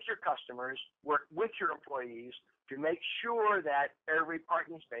with your customers, work with your employees to make sure that every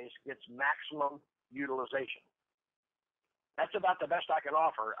parking space gets maximum utilization. That's about the best I can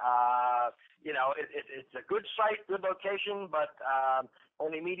offer. It's a good site, good location, but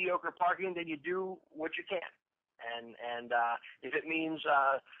only mediocre parking, then you do what you can. And if it means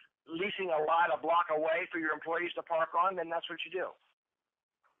leasing a lot a block away for your employees to park on, then that's what you do.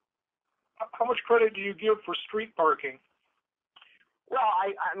 How much credit do you give for street parking? Well,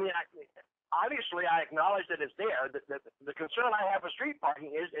 obviously I acknowledge that it's there. The concern I have with street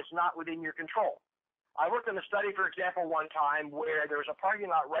parking is it's not within your control. I worked in a study, for example, one time where there was a parking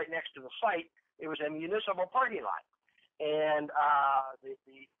lot right next to the site. It was a municipal parking lot. And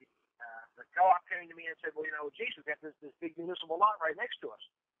the co-op came to me and said, well, geez, we've got this big municipal lot right next to us.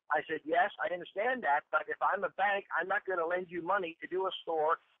 I said, yes, I understand that, but if I'm a bank, I'm not going to lend you money to do a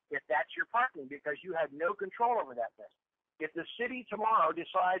store if that's your parking, because you have no control over that thing. If the city tomorrow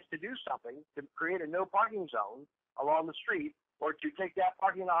decides to do something to create a no parking zone along the street, or to take that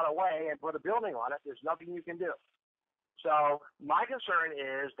parking lot away and put a building on it, there's nothing you can do. So my concern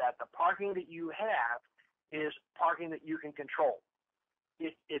is that the parking that you have is parking that you can control.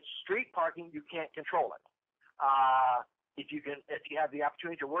 If it's street parking, you can't control it. If you have the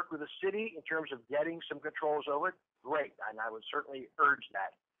opportunity to work with the city in terms of getting some controls over it, great, and I would certainly urge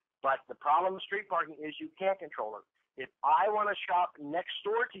that. But the problem with street parking is you can't control it. If I want to shop next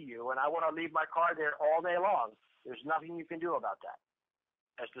door to you and I want to leave my car there all day long, there's nothing you can do about that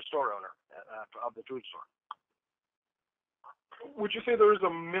as the store owner of the food store. Would you say there is a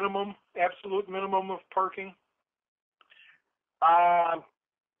minimum, absolute minimum of parking?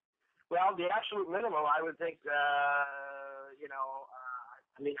 Well, the absolute minimum, I would think,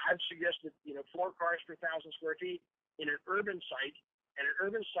 I've suggested, 4 cars per 1,000 square feet in an urban site. And an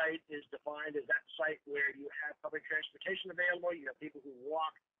urban site is defined as that site where you have public transportation available. You have people who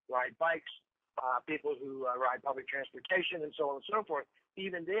walk, ride bikes, people who ride public transportation, and so on and so forth.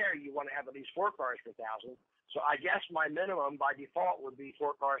 Even there, you want to have at least 4 cars per 1,000. So I guess my minimum by default would be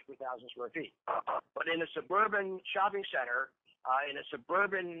 4 cars per 1,000 square feet. But in a suburban shopping center, in a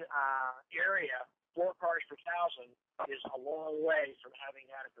suburban area, 4 cars per 1,000 is a long way from having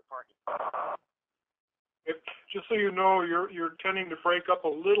adequate parking. Just so you know, you're tending to break up a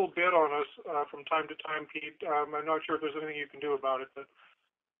little bit on us from time to time, Pete. I'm not sure if there's anything you can do about it, but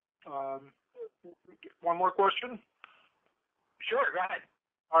one more question? Sure, go ahead.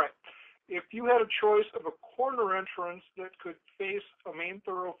 All right. If you had a choice of a corner entrance that could face a main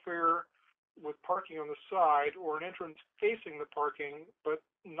thoroughfare with parking on the side, or an entrance facing the parking but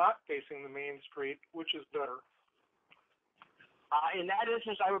not facing the main street, which is better? In that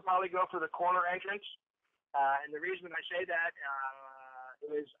instance, I would probably go for the corner entrance. And the reason I say that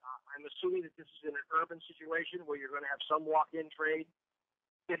is I'm assuming that this is in an urban situation where you're going to have some walk-in trade.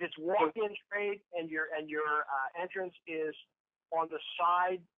 If it's walk-in trade and your entrance is on the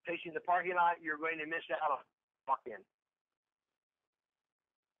side facing the parking lot, you're going to miss out on walk-in.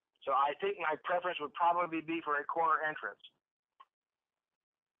 So I think my preference would probably be for a corner entrance.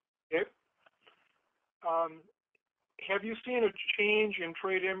 Okay. Have you seen a change in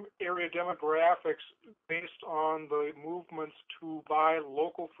trade area demographics based on the movements to buy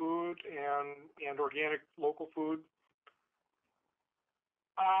local food and organic local food?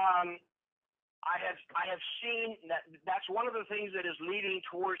 I have seen that's one of the things that is leading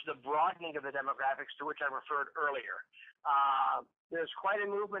towards the broadening of the demographics to which I referred earlier. There's quite a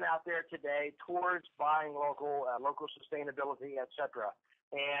movement out there today towards buying local sustainability, etc.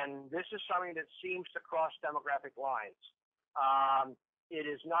 And this is something that seems to cross demographic lines. It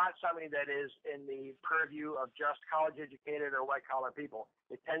is not something that is in the purview of just college-educated or white-collar people.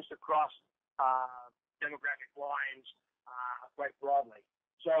 It tends to cross demographic lines quite broadly.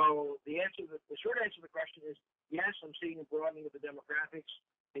 So the short answer to the question is yes, I'm seeing a broadening of the demographics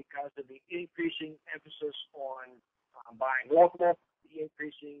because of the increasing emphasis on buying local, the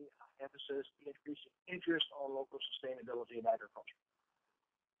increasing emphasis, the increasing interest on local sustainability of agriculture.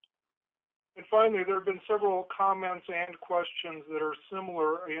 And finally, there have been several comments and questions that are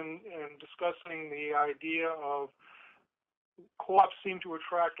similar in discussing the idea of co-ops seem to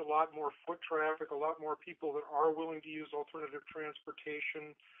attract a lot more foot traffic, a lot more people that are willing to use alternative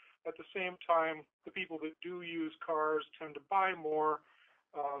transportation. At the same time, the people that do use cars tend to buy more.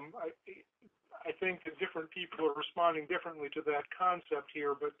 I think that different people are responding differently to that concept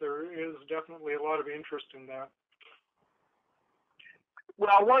here, but there is definitely a lot of interest in that.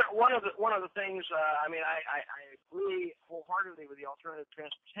 Well, one of the things, I agree wholeheartedly with the alternative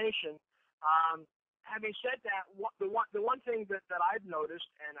transportation. having said that, the one thing that I've noticed,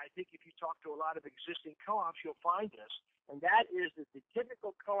 and I think if you talk to a lot of existing co-ops, you'll find this, and that is that the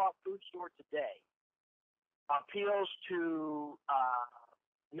typical co-op food store today appeals to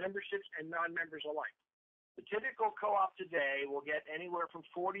memberships and non-members alike. The typical co-op today will get anywhere from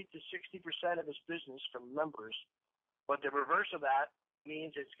 40 to 60% of its business from members, but the reverse of that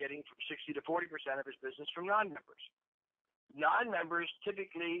means it's getting from 60 to 40% of its business from non-members. Non-members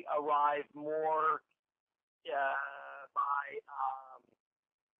typically arrive more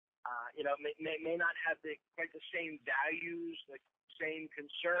may not have quite the same values, the same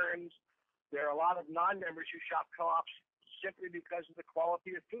concerns. There are a lot of non-members who shop co-ops simply because of the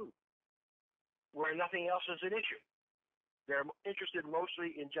quality of food, where nothing else is an issue. They're interested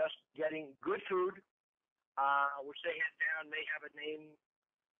mostly in just getting good food, which they hand down may have a name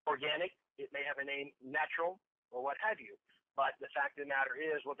organic, it may have a name natural, or what have you. But the fact of the matter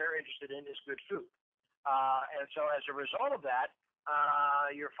is, what they're interested in is good food. And so as a result of that,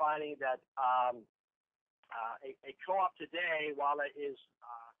 you're finding that a co-op today, while it is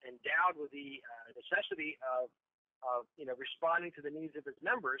endowed with the necessity of responding to the needs of its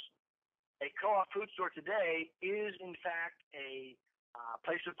members, a co-op food store today is in fact a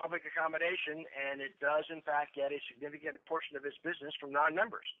place of public accommodation, and it does in fact get a significant portion of its business from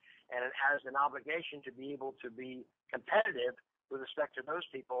non-members, and it has an obligation to be able to be competitive with respect to those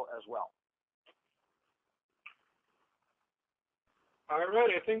people as well. All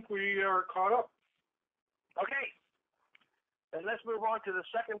right, I think we are caught up. Okay, and let's move on to the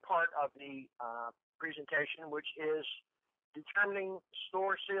second part of the presentation, which is determining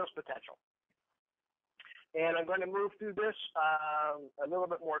store sales potential. And I'm going to move through this a little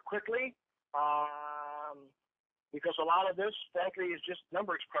bit more quickly because a lot of this, frankly, is just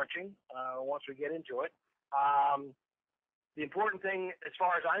numbers crunching once we get into it. The important thing, as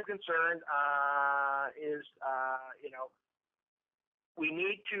far as I'm concerned, is, we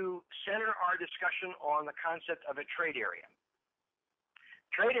need to center our discussion on the concept of a trade area.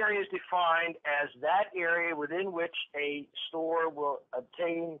 Trade area is defined as that area within which a store will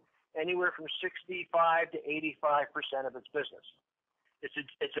obtain anywhere from 65 to 85% of its business.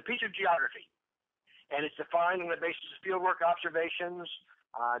 It's a piece of geography, and it's defined on the basis of fieldwork observations,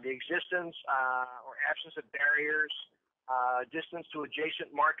 the existence or absence of barriers, distance to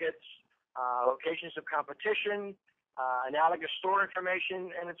adjacent markets, locations of competition, analogous store information,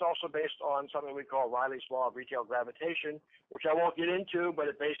 and it's also based on something we call Riley's Law of Retail Gravitation, which I won't get into,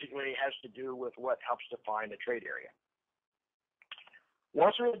 but it basically has to do with what helps define a trade area.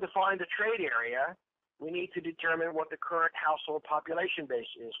 Once we have defined the trade area, we need to determine what the current household population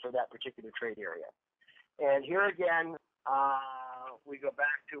base is for that particular trade area. And here again, we go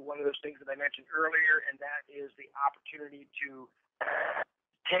back to one of those things that I mentioned earlier, and that is the opportunity to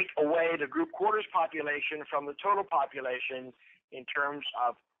take away the group quarters population from the total population in terms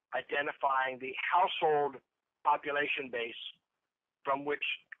of identifying the household population base from which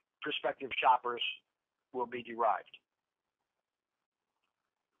prospective shoppers will be derived.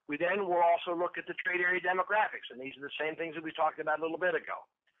 We then will also look at the trade area demographics, and these are the same things that we talked about a little bit ago.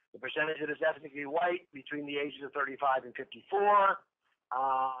 The percentage that is ethnically white between the ages of 35 and 54,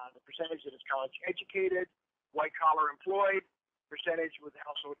 the percentage that is college educated, white collar employed, percentage with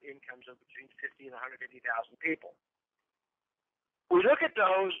household incomes of between 50 and 150,000 people. We look at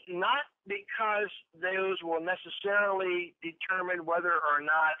those not because those will necessarily determine whether or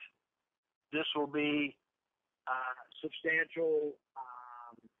not this will be substantial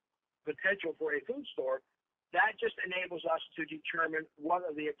potential for a food store. That just enables us to determine what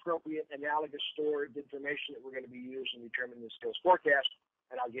are the appropriate analogous store information that we're going to be using to determine the sales forecast,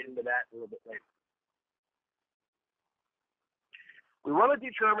 and I'll get into that a little bit later. We want to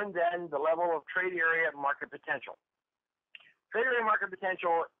determine then the level of trade area market potential. Trade area market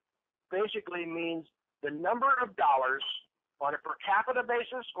potential basically means the number of dollars on a per capita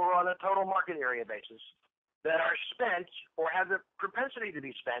basis or on a total market area basis that are spent or have the propensity to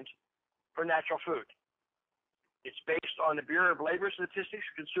be spent for natural food. It's based on the Bureau of Labor Statistics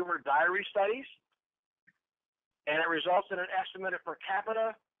Consumer Diary Studies, and it results in an estimate of per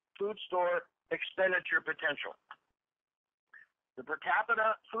capita food store expenditure potential. The per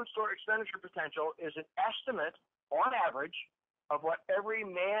capita food store expenditure potential is an estimate, on average, of what every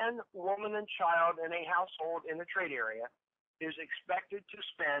man, woman, and child in a household in the trade area is expected to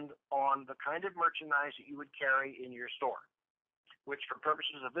spend on the kind of merchandise that you would carry in your store, which for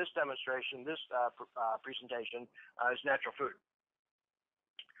purposes of this demonstration, this presentation, is natural food.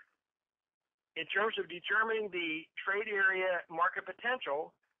 In terms of determining the trade area market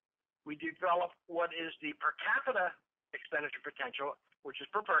potential, we develop what is the per capita expenditure potential, which is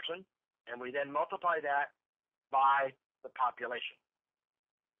per person, And we then multiply that by the population.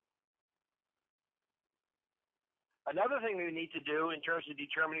 Another thing we need to do in terms of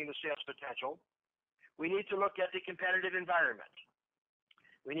determining the sales potential, we need to look at the competitive environment.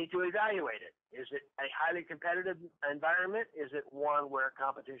 We need to evaluate it. Is it a highly competitive environment? Is it one where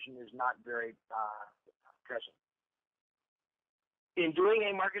competition is not very present? In doing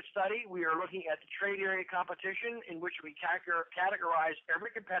a market study, we are looking at the trade area competition, in which we categorize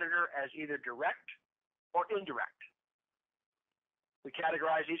every competitor as either direct or indirect. We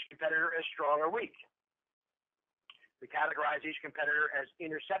categorize each competitor as strong or weak. We categorize each competitor as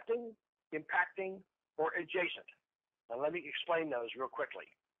intercepting, impacting, or adjacent. Now let me explain those real quickly.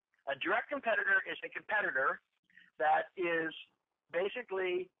 A direct competitor is a competitor that is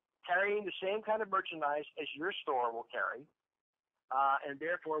basically carrying the same kind of merchandise as your store will carry, and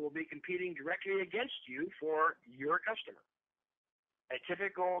therefore will be competing directly against you for your customer. A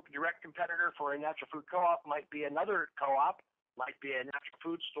typical direct competitor for a natural food co-op might be another co-op, might be a natural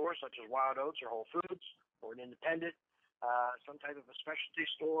food store such as Wild Oats or Whole Foods, or an independent, some type of a specialty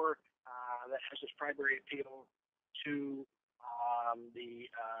store that has its primary appeal to the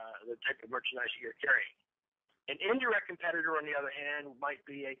type of merchandise that you're carrying. An indirect competitor, on the other hand, might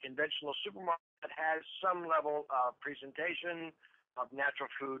be a conventional supermarket that has some level of presentation of natural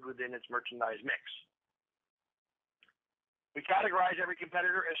food within its merchandise mix. We categorize every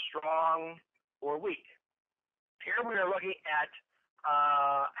competitor as strong or weak. Here we are looking at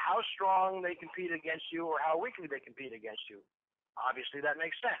how strong they compete against you or how weakly they compete against you. Obviously, that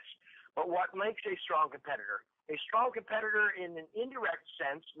makes sense. But what makes a strong competitor? A strong competitor in an indirect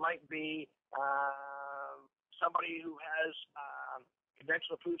sense might be somebody who has a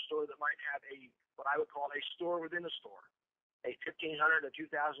conventional food store that might have what I would call a store within a store, a 1,500 to 2,000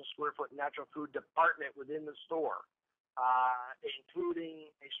 square foot natural food department within the store,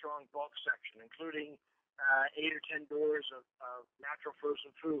 including a strong bulk section, including 8 or 10 doors of natural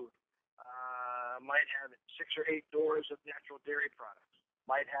frozen food, might have 6 or 8 doors of natural dairy products,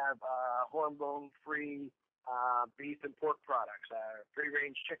 might have hormone-free beef and pork products,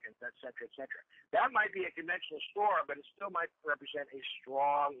 free-range chickens, et cetera, et cetera. That might be a conventional store, but it still might represent a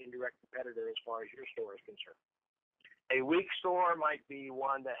strong indirect competitor as far as your store is concerned. A weak store might be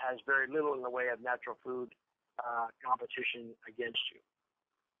one that has very little in the way of natural food competition against you.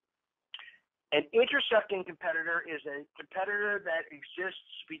 An intercepting competitor is a competitor that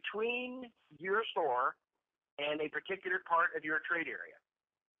exists between your store and a particular part of your trade area.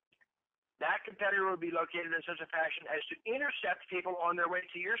 That competitor will be located in such a fashion as to intercept people on their way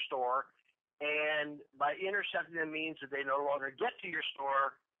to your store, and by intercepting them means that they no longer get to your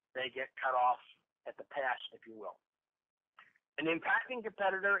store, they get cut off at the pass, if you will. An impacting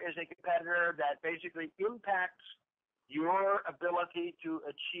competitor is a competitor that basically impacts your ability to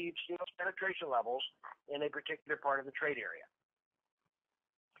achieve sales penetration levels in a particular part of the trade area.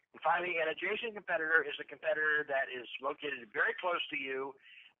 And finally, an adjacent competitor is a competitor that is located very close to you,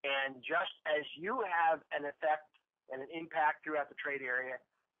 and just as you have an effect and an impact throughout the trade area,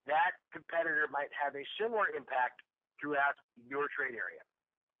 that competitor might have a similar impact throughout your trade area.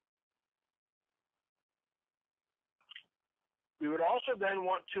 We would also then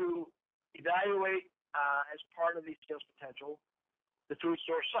want to evaluate, as part of the sales potential, the food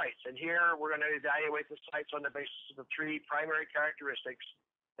store sites. And here we're going to evaluate the sites on the basis of the 3 primary characteristics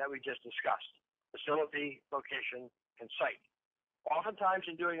that we just discussed: facility, location, and site. Oftentimes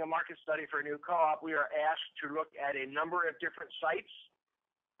in doing a market study for a new co-op, we are asked to look at a number of different sites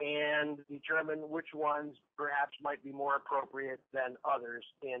and determine which ones perhaps might be more appropriate than others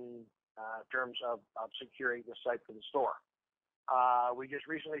in terms of securing the site for the store. We just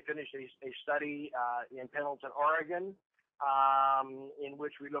recently finished a study in Pendleton, Oregon, in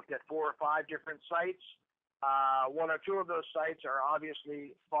which we looked at 4 or 5 different sites. 1 or 2 of those sites are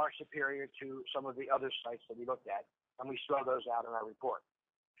obviously far superior to some of the other sites that we looked at, and we spell those out in our report.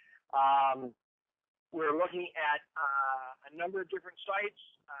 We're looking at a number of different sites,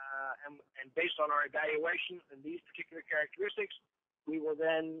 and based on our evaluation and these particular characteristics, we will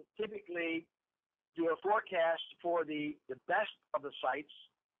then typically do a forecast for the best of the sites,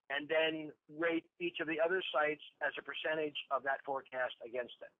 and then rate each of the other sites as a percentage of that forecast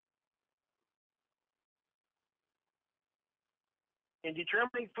against it. In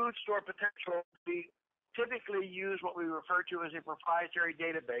determining food store potential, we typically use what we refer to as a proprietary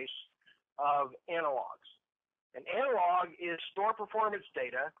database of analogs. An analog is store performance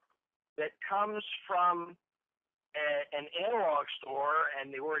data that comes from an analog store,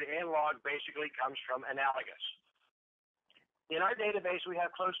 and the word analog basically comes from analogous. In our database, we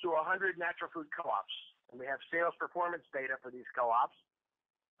have close to 100 natural food co-ops, and we have sales performance data for these co-ops.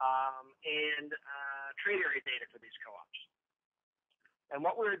 and trade area data for these co-ops. And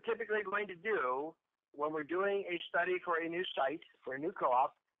what we're typically going to do when we're doing a study for a new site, for a new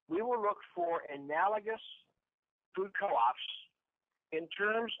co-op, we will look for analogous food co-ops in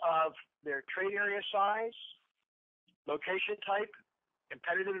terms of their trade area size, location type,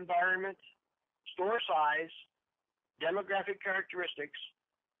 competitive environment, store size, demographic characteristics,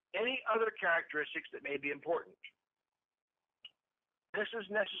 any other characteristics that may be important. This is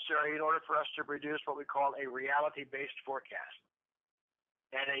necessary in order for us to produce what we call a reality-based forecast.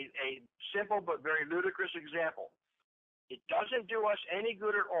 And a simple but very ludicrous example. It doesn't do us any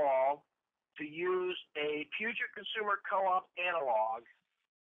good at all to use a Puget Consumer Co-op analog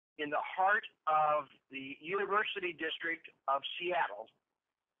in the heart of the University District of Seattle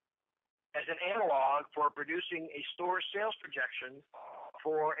as an analog for producing a store sales projection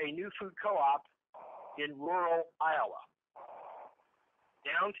for a new food co-op in rural Iowa.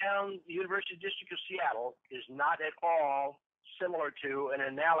 Downtown University District of Seattle is not at all similar to and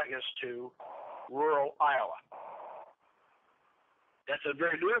analogous to rural Iowa. That's a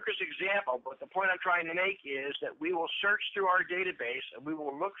very ludicrous example, but the point I'm trying to make is that we will search through our database and we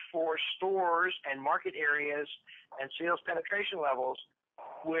will look for stores and market areas and sales penetration levels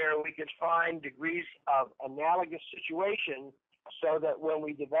where we can find degrees of analogous situation so that when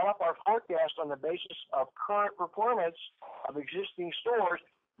we develop our forecast on the basis of current performance of existing stores,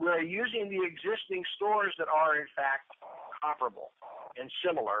 we're using the existing stores that are in fact comparable and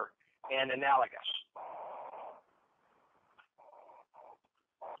similar and analogous.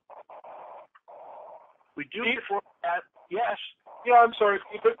 We do before that, yes. Yeah, I'm sorry,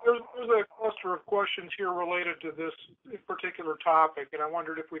 but there's a cluster of questions here related to this particular topic, and I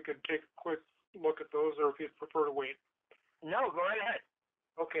wondered if we could take a quick look at those, or if you'd prefer to wait. No, go right ahead.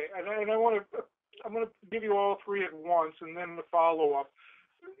 Okay, and I'm going to give you all three at once, and then the follow-up.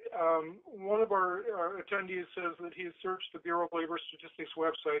 One of our attendees says that he searched the Bureau of Labor Statistics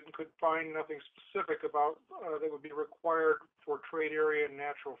website and could find nothing specific about that would be required for trade area and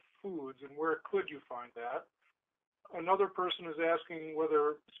natural foods, and where could you find that? Another person is asking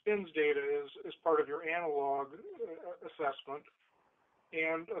whether SPINS data is part of your analog assessment.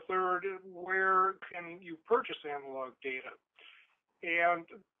 And a third, where can you purchase analog data? And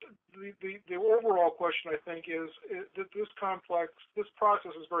the overall question, I think, is that this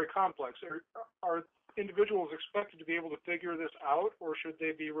process is very complex. Are individuals expected to be able to figure this out, or should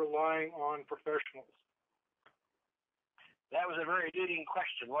they be relying on professionals? That was a very leading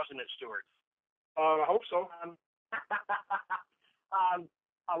question, wasn't it, Stuart? I hope so.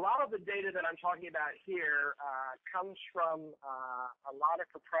 A lot of the data that I'm talking about here comes from a lot of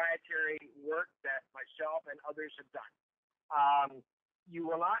proprietary work that myself and others have done. You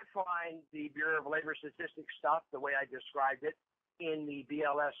will not find the Bureau of Labor Statistics stuff the way I described it in the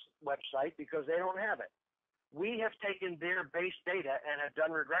BLS website because they don't have it. We have taken their base data and have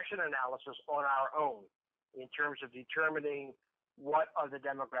done regression analysis on our own in terms of determining what are the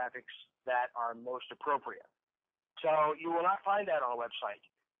demographics that are most appropriate. So you will not find that on a website.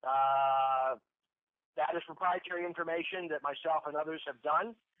 That is proprietary information that myself and others have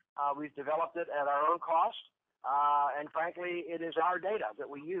done. We've developed it at our own cost. And frankly, it is our data that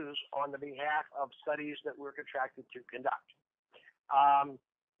we use on the behalf of studies that we're contracted to conduct.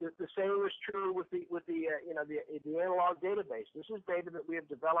 The same is true with the analog database. This is data that we have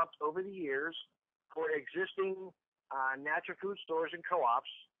developed over the years for existing natural food stores and co-ops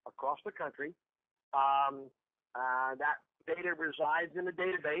across the country. That data resides in a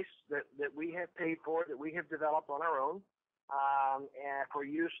database that we have paid for, that we have developed on our own, and for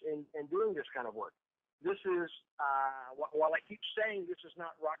use in doing this kind of work. This is, while I keep saying this is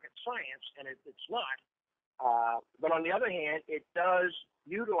not rocket science, and it's not, but on the other hand, it does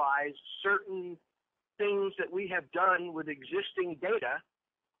utilize certain things that we have done with existing data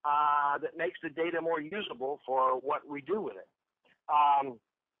that makes the data more usable for what we do with it.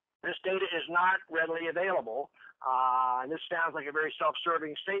 This data is not readily available, and this sounds like a very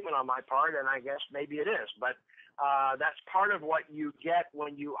self-serving statement on my part, and I guess maybe it is, but that's part of what you get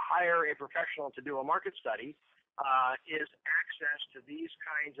when you hire a professional to do a market study, is access to these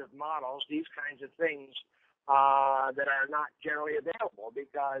kinds of models, these kinds of things that are not generally available,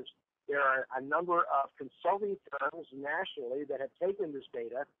 because there are a number of consulting firms nationally that have taken this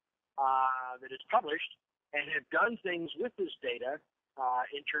data that is published and have done things with this data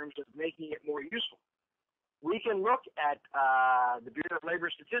in terms of making it more useful. We can look at the Bureau of Labor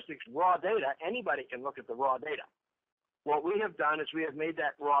Statistics raw data. Anybody can look at the raw data. What we have done is we have made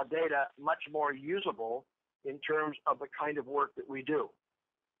that raw data much more usable in terms of the kind of work that we do.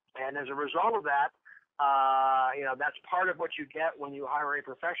 And as a result of that, That's part of what you get when you hire a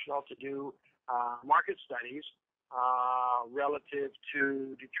professional to do market studies relative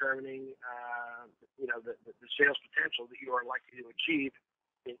to determining, the sales potential that you are likely to achieve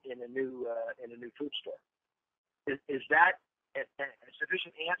in a new food store. Is that a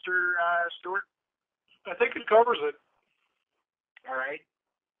sufficient answer, Stuart? I think it covers it. All right.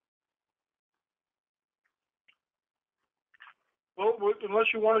 Well, unless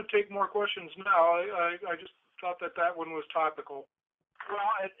you want to take more questions now, I just thought that one was topical. Well,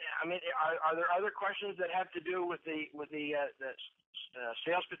 are there other questions that have to do with the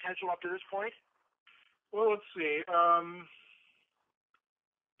sales potential up to this point? Well, let's see.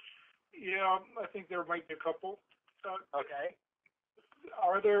 Yeah, I think there might be a couple. Okay.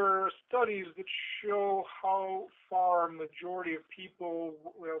 Are there studies that show how far majority of people,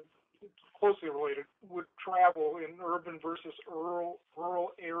 closely related, would travel in urban versus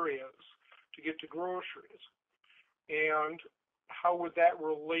rural areas to get to groceries? And how would that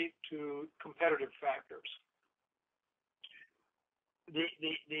relate to competitive factors?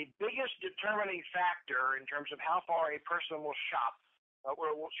 The biggest determining factor in terms of how far a person will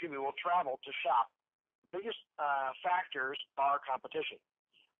will travel to shop, biggest factors are competition.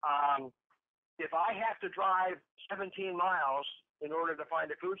 If I have to drive 17 miles in order to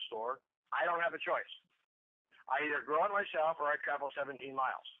find a food store, I don't have a choice. I either grow it myself or I travel 17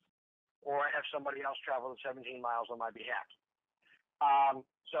 miles, or I have somebody else travel the 17 miles on my behalf.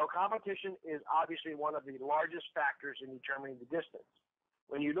 So competition is obviously one of the largest factors in determining the distance.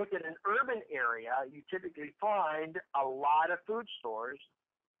 When you look at an urban area, you typically find a lot of food stores,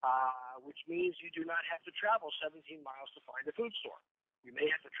 which means you do not have to travel 17 miles to find a food store. You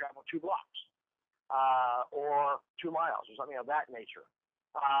may have to travel 2 blocks or 2 miles or something of that nature.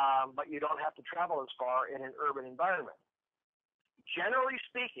 But you don't have to travel as far in an urban environment. Generally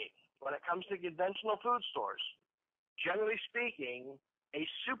speaking, when it comes to conventional food stores, generally speaking, a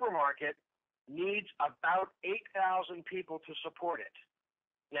supermarket needs about 8,000 people to support it.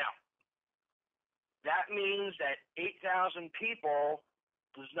 Now, that means that 8,000 people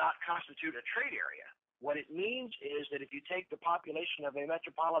does not constitute a trade area. What it means is that if you take the population of a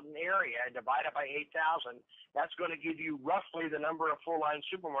metropolitan area and divide it by 8,000, that's going to give you roughly the number of full-line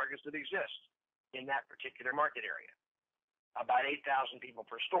supermarkets that exist in that particular market area, about 8,000 people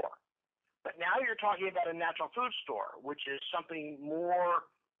per store. But now you're talking about a natural food store, which is something more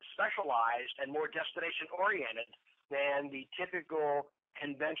specialized and more destination-oriented than the typical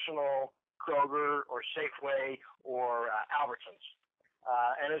conventional Kroger or Safeway or Albertsons.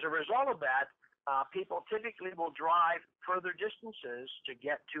 And as a result of that, people typically will drive further distances to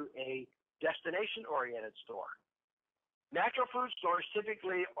get to a destination-oriented store. Natural food stores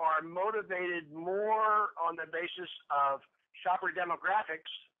typically are motivated more on the basis of shopper demographics,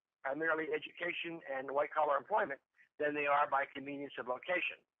 primarily education and white-collar employment, than they are by convenience of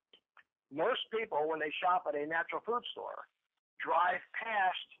location. Most people, when they shop at a natural food store, drive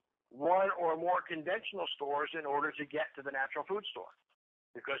past one or more conventional stores in order to get to the natural food store,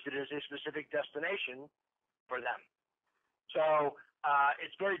 because it is a specific destination for them. So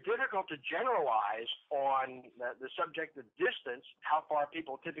it's very difficult to generalize on the subject of distance, how far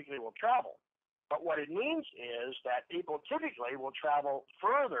people typically will travel. But what it means is that people typically will travel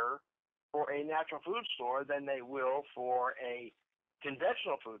further for a natural food store than they will for a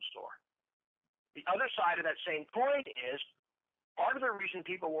conventional food store. The other side of that same point is part of the reason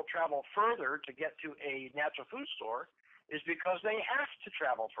people will travel further to get to a natural food store is because they have to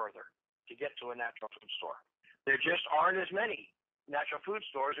travel further to get to a natural food store. There just aren't as many natural food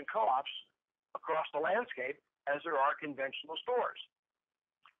stores and co-ops across the landscape as there are conventional stores.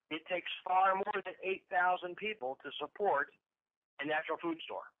 It takes far more than 8,000 people to support a natural food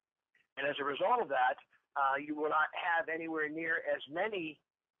store. And as a result of that, you will not have anywhere near as many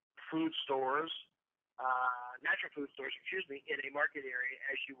food stores, natural food stores, in a market area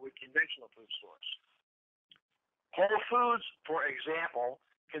as you would conventional food stores. Whole Foods, for example,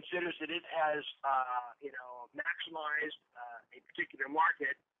 considers that it has, maximized a particular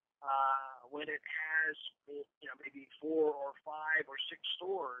market when it has, maybe 4 or 5 or 6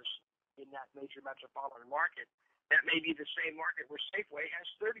 stores in that major metropolitan market. That may be the same market where Safeway has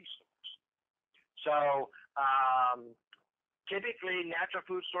 30 stores. So typically, natural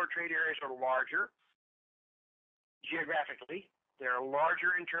food store trade areas are larger geographically. They're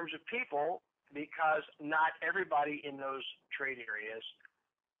larger in terms of people because not everybody in those trade areas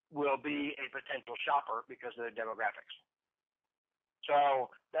will be a potential shopper because of their demographics. So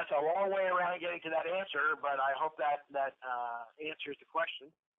that's a long way around getting to that answer, but I hope that answers the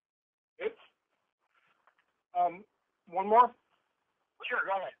question. One more? Sure,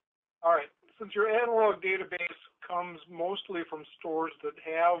 go ahead. All right. Since your analog database comes mostly from stores that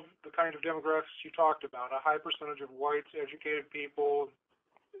have the kind of demographics you talked about, a high percentage of whites, educated people,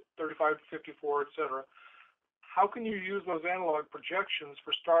 35 to 54, et cetera, how can you use those analog projections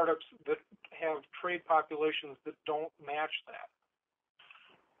for startups that have trade populations that don't match that?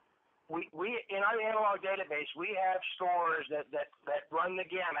 We in our analog database, we have stores that run the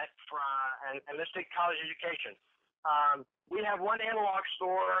gamut and let's take college education. We have one analog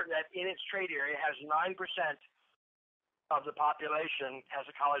store that in its trade area has 9% of the population has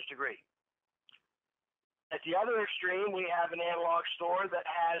a college degree. At the other extreme, we have an analog store that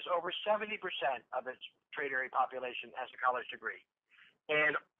has over 70% of its trade area population has a college degree.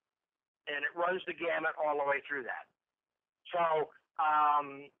 And it runs the gamut all the way through that. So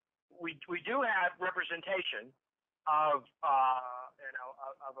we do have representation of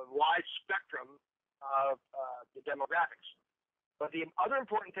of a wide spectrum of the demographics. But the other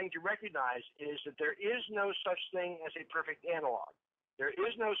important thing to recognize is that there is no such thing as a perfect analog. There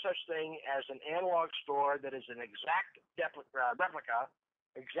is no such thing as an analog store that is an exact replica,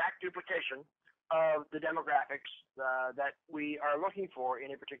 exact duplication of the demographics that we are looking for in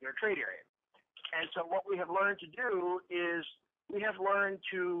a particular trade area. And so what we have learned to do is we have learned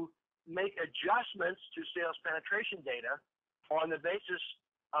to make adjustments to sales penetration data on the basis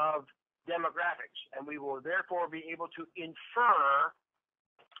of demographics. And we will therefore be able to infer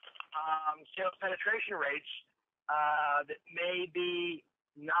sales penetration rates that may be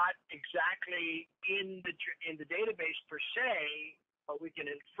not exactly in the database per se, but we can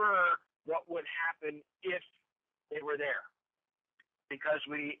infer what would happen if they were there, because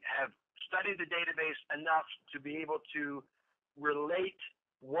we have studied the database enough to be able to relate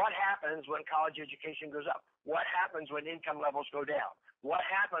what happens when college education goes up, what happens when income levels go down, what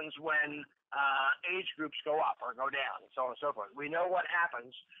happens when age groups go up or go down, and so on and so forth. We know what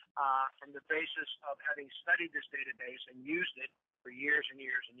happens from the basis of having studied this database and used it for years and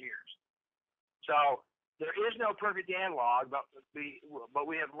years and years. So there is no perfect analog, but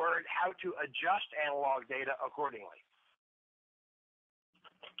we have learned how to adjust analog data accordingly.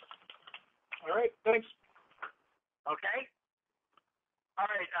 All right, thanks. Okay. All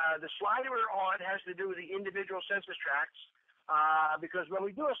right, the slide we're on has to do with the individual census tracts. Because when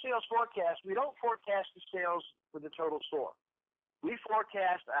we do a sales forecast, we don't forecast the sales for the total store. We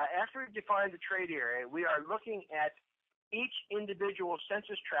forecast, after we define the trade area, we are looking at each individual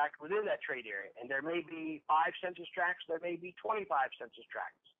census tract within that trade area. And there may be 5 census tracts, there may be 25 census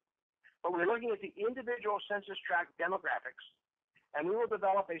tracts. But we're looking at the individual census tract demographics, and we will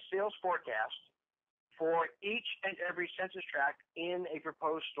develop a sales forecast for each and every census tract in a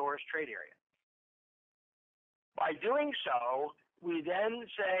proposed store's trade area. By doing so, we then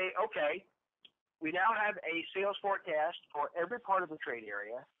say, okay, we now have a sales forecast for every part of the trade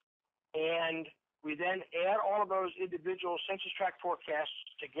area, and we then add all of those individual census tract forecasts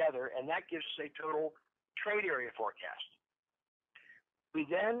together, and that gives us a total trade area forecast. We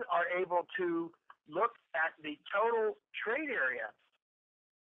then are able to look at the total trade area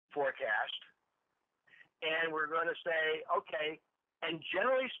forecast, and we're going to say, okay, and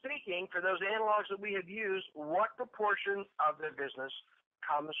generally speaking, for those analogs that we have used, what proportion of their business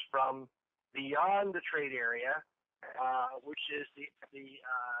comes from beyond the trade area, which is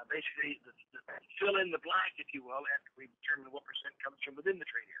basically the fill in the blank, if you will, after we determine what percent comes from within the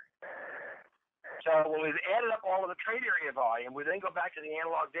trade area. So when we've added up all of the trade area volume, we then go back to the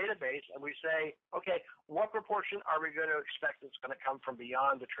analog database and we say, okay, what proportion are we going to expect that's going to come from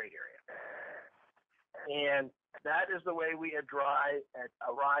beyond the trade area? And that is the way we arrive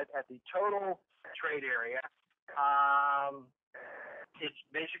at the total trade area. It's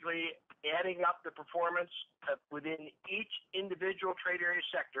basically adding up the performance within each individual trade area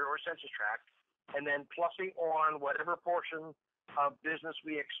sector or census tract, and then plussing on whatever portion of business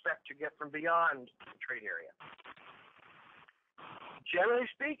we expect to get from beyond the trade area. Generally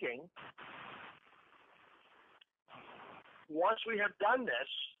speaking, once we have done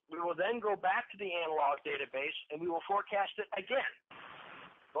this, we will then go back to the analog database and we will forecast it again.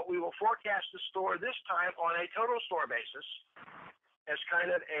 But we will forecast the store this time on a total store basis as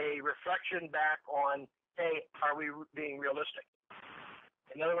kind of a reflection back on, hey, are we being realistic?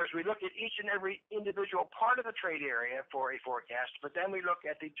 In other words, we look at each and every individual part of the trade area for a forecast, but then we look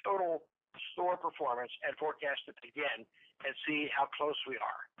at the total store performance and forecast it again and see how close we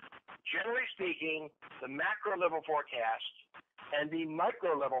are. Generally speaking, the macro level forecast and the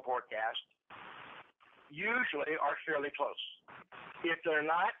micro level forecast usually are fairly close. If they're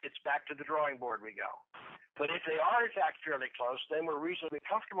not, it's back to the drawing board we go. But if they are in fact fairly close, then we're reasonably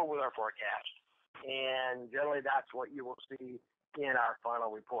comfortable with our forecast. And generally that's what you will see in our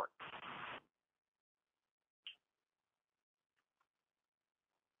final report.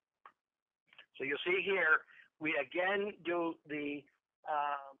 So you'll see here, we again do the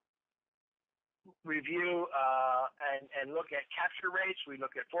review and look at capture rates, we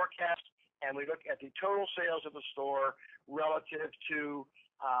look at forecast, and we look at the total sales of the store relative to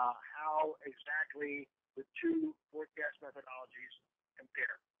how exactly the two forecast methodologies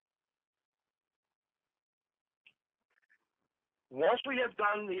compare. Once we have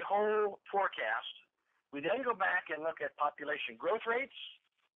done the whole forecast, we then go back and look at population growth rates.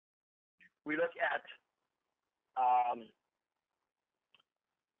 We look at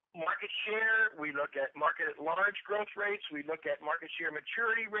market share. We look at market at large growth rates. We look at market share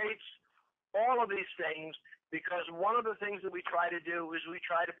maturity rates. All of these things, because one of the things that we try to do is we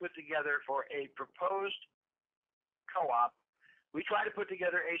try to put together for a proposed co-op, we try to put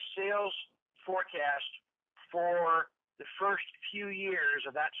together a sales forecast for the first few years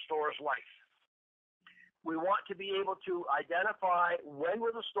of that store's life. We want to be able to identify when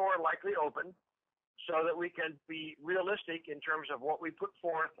will the store likely open so that we can be realistic in terms of what we put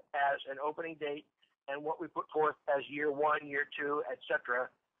forth as an opening date and what we put forth as year 1, year 2, etc.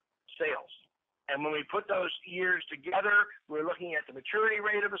 sales. And when we put those years together, we're looking at the maturity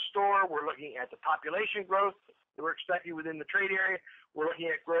rate of the store, we're looking at the population growth that we're expecting within the trade area, we're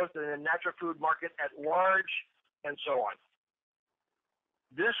looking at growth in the natural food market at large, and so on.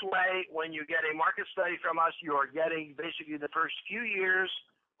 This way, when you get a market study from us, you are getting basically the first few years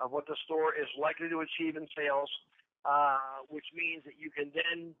of what the store is likely to achieve in sales, which means that you can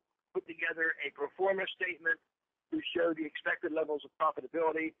then put together a pro forma statement to show the expected levels of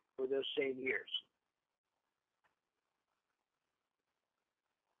profitability for those same years.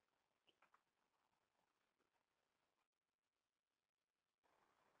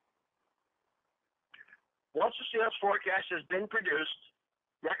 Once the sales forecast has been produced,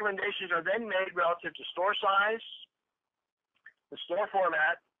 recommendations are then made relative to store size, the store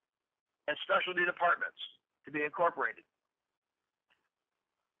format, and specialty departments to be incorporated.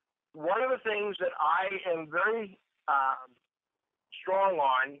 One of the things that I am very strong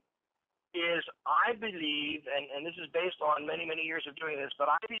on is I believe, and this is based on many, many years of doing this, but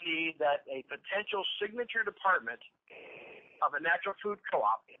I believe that a potential signature department of a natural food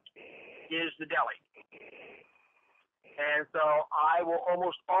co-op is the deli. And so I will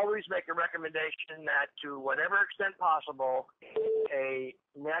almost always make a recommendation that to whatever extent possible, a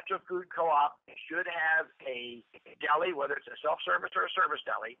natural food co-op should have a deli, whether it's a self-service or a service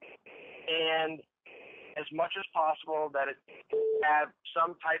deli, and as much as possible that it have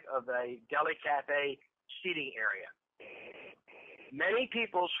some type of a deli cafe seating area. Many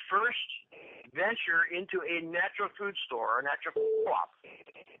people's first venture into a natural food store or natural food co-op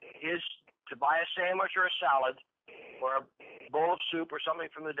is to buy a sandwich or a salad or a bowl of soup or something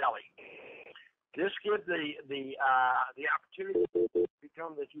from the deli. This gives the opportunity to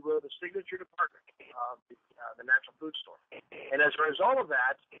become, if you will, the signature department of the natural food store. And as a result of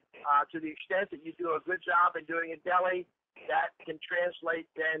that, to the extent that you do a good job in doing a deli, that can translate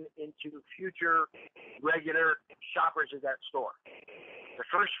then into future regular shoppers at that store. The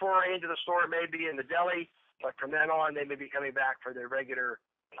first foray into the store may be in the deli, but from then on, they may be coming back for their regular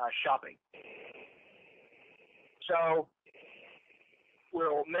shopping. So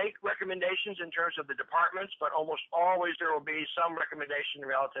we'll make recommendations in terms of the departments, but almost always there will be some recommendation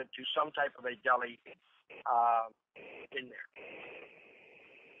relative to some type of a deli in there.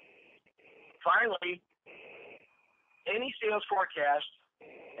 Finally, any sales forecast,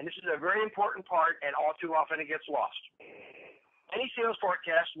 and this is a very important part and all too often it gets lost, any sales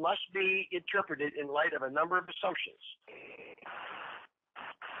forecast must be interpreted in light of a number of assumptions.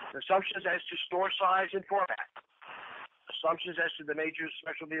 Assumptions as to store size and format. Assumptions as to the major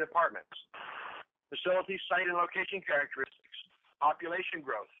specialty departments, facility, site, and location characteristics, population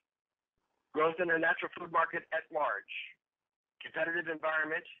growth, growth in the natural food market at large, competitive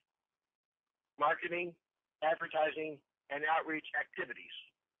environment, marketing, advertising, and outreach activities.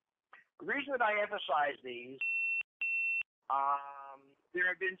 The reason that I emphasize these, there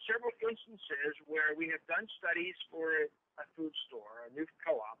have been several instances where we have done studies for a food store, a new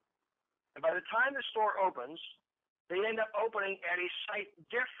co-op, and by the time the store opens, they end up opening at a site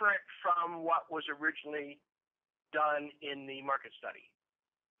different from what was originally done in the market study,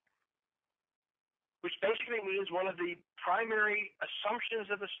 which basically means one of the primary assumptions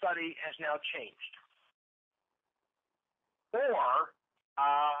of the study has now changed. Or,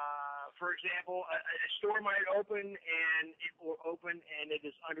 for example, a store might open and it will open and it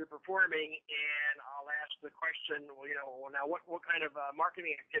is underperforming, and I'll ask the question, well, now what kind of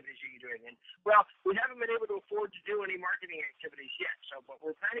marketing activities are you doing? And well, we haven't been able to afford to do any marketing activities yet, but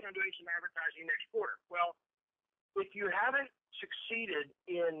we're planning on doing some advertising next quarter. Well, if you haven't succeeded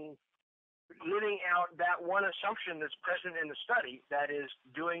in living out that one assumption that's present in the study, that is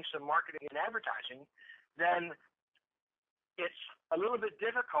doing some marketing and advertising, then it's a little bit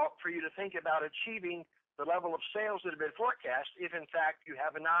difficult for you to think about achieving the level of sales that have been forecast if, in fact, you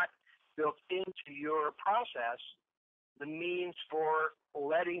have not built into your process the means for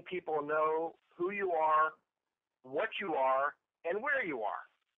letting people know who you are, what you are, and where you are.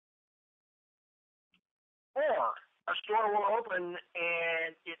 Or a store will open,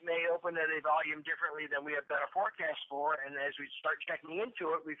 and it may open at a volume differently than we have done a forecast for, and as we start checking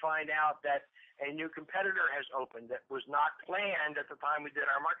into it, we find out that a new competitor has opened that was not planned at the time we did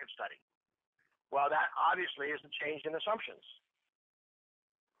our market study. Well, that obviously is a change in assumptions.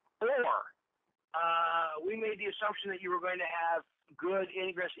 Or we made the assumption that you were going to have good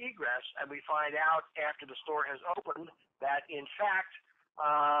ingress-egress, and we find out after the store has opened that, in fact,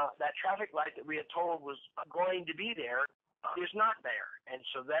 that traffic light that we had told was going to be there is not there. And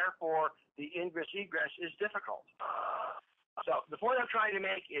so, therefore, the ingress-egress is difficult. So the point I'm trying to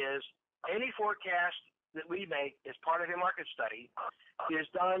make is any forecast that we make as part of a market study is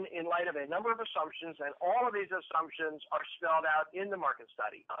done in light of a number of assumptions, and all of these assumptions are spelled out in the market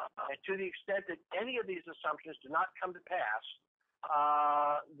study. And to the extent that any of these assumptions do not come to pass,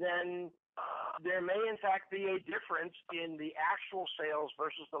 then there may in fact be a difference in the actual sales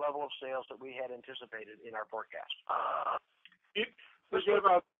versus the level of sales that we had anticipated in our forecast. There's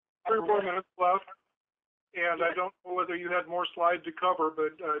about 3 or 4 minutes left, and I don't know whether you had more slides to cover,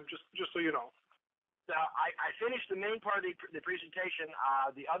 but just so you know. So I finished the main part of the presentation.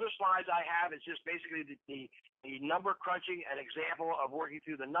 The other slides I have is just basically the number crunching, an example of working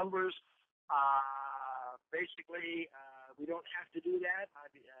through the numbers. Basically, we don't have to do that. I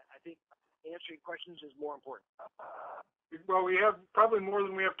think answering questions is more important. Well, we have probably more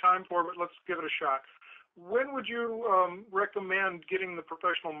than we have time for, but let's give it a shot. When would you recommend getting the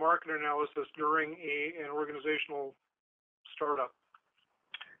professional market analysis during an organizational startup?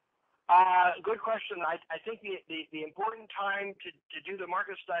 Good question. I think the important time to do the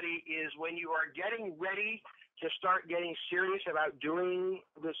market study is when you are getting ready to start getting serious about doing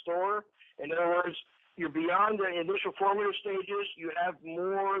the store. In other words, you're beyond the initial formative stages. You have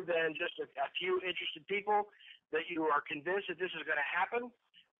more than just a few interested people that you are convinced that this is going to happen,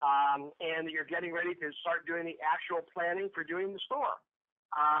 and that you're getting ready to start doing the actual planning for doing the store.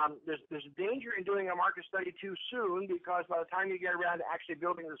 There's a danger in doing a market study too soon, because by the time you get around to actually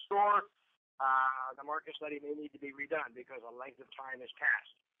building the store, the market study may need to be redone because a length of time has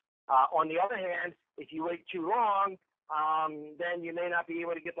passed. On the other hand, if you wait too long, then you may not be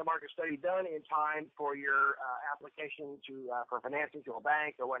able to get the market study done in time for your application for financing to a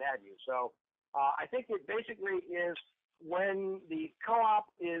bank or what have you. So I think it basically is when the co-op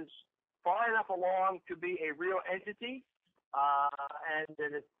is far enough along to be a real entity, and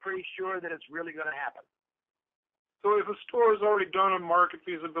that it's pretty sure that it's really going to happen. So if a store has already done a market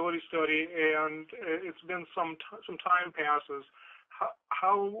feasibility study and it's been some time passes,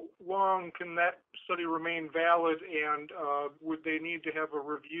 how long can that study remain valid, and would they need to have a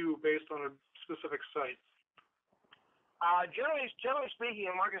review based on a specific site? Generally speaking,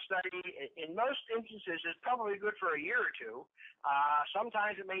 a market study, in most instances, is probably good for a year or two.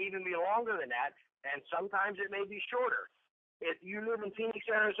 Sometimes it may even be longer than that, and sometimes it may be shorter. If you live in Phoenix,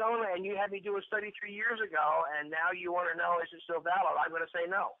 Arizona, and you had me do a study 3 years ago, and now you want to know, is it still valid? I'm going to say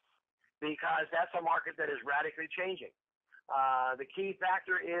no, because that's a market that is radically changing. The key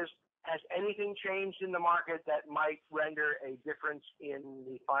factor is, has anything changed in the market that might render a difference in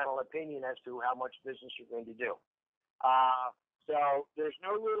the final opinion as to how much business you're going to do? So there's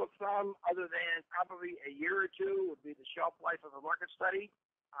no rule of thumb other than probably a year or two would be the shelf life of a market study.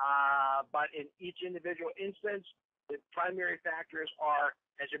 But in each individual instance, the primary factors are,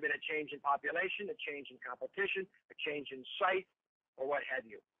 has there been a change in population, a change in competition, a change in site, or what have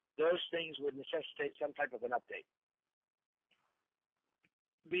you. Those things would necessitate some type of an update.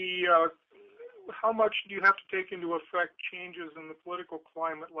 How much do you have to take into effect changes in the political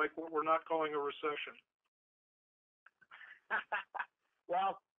climate, like what we're not calling a recession?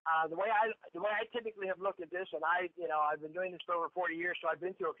 Well, the way I typically have looked at this, and I've been doing this for over 40 years, so I've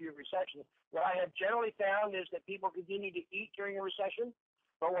been through a few recessions. What I have generally found is that people continue to eat during a recession,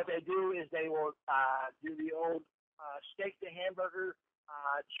 but what they do is they will do the old steak to hamburger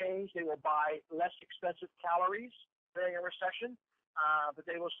change. They will buy less expensive calories during a recession, but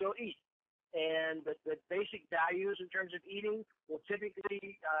they will still eat. And the basic values in terms of eating will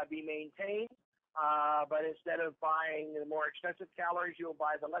typically be maintained. But instead of buying the more expensive calories, you'll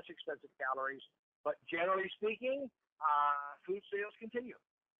buy the less expensive calories. But generally speaking, food sales continue.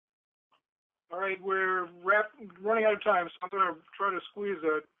 All right, we're running out of time, so I'm going to try to squeeze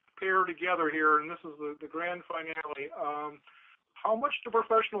a pair together here, and this is the grand finale. How much do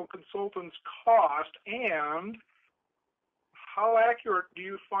professional consultants cost, and how accurate do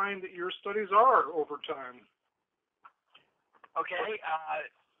you find that your studies are over time? Okay.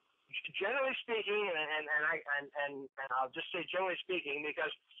 Generally speaking, and I'll just say generally speaking,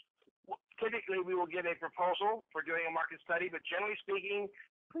 because typically we will give a proposal for doing a market study, but generally speaking,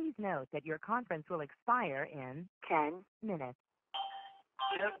 please note that your conference will expire in 10 minutes.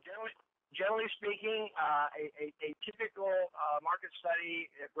 Generally speaking, a typical market study,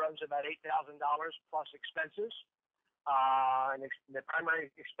 it runs about $8,000 plus expenses. And the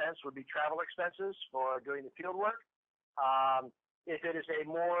primary expense would be travel expenses for doing the field work. If it is a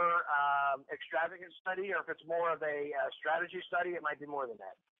more extravagant study, or if it's more of a strategy study, it might be more than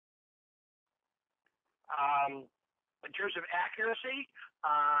that. In terms of accuracy,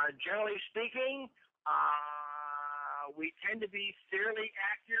 generally speaking, we tend to be fairly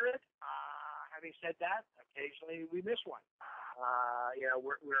accurate. Having said that, occasionally we miss one.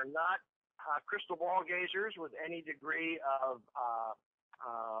 We're not crystal ball gazers with any degree of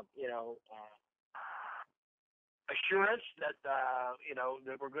assurance that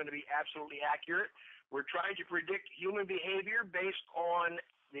that we're going to be absolutely accurate. We're trying to predict human behavior based on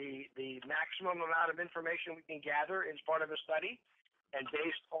the maximum amount of information we can gather as part of a study, and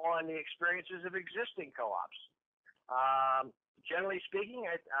based on the experiences of existing co-ops. Generally speaking,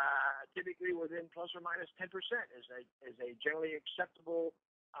 typically within plus or minus 10% is a generally acceptable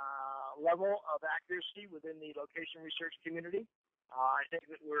level of accuracy within the location research community. I think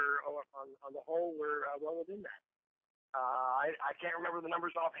that we're on the whole we're well within that. I can't remember the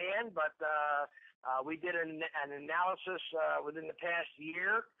numbers offhand, but we did an analysis within the past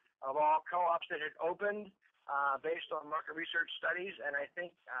year of all co-ops that had opened based on market research studies, and I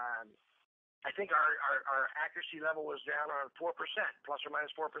think our accuracy level was down around 4%, plus or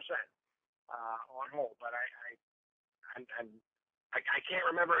minus 4% on whole. But I can't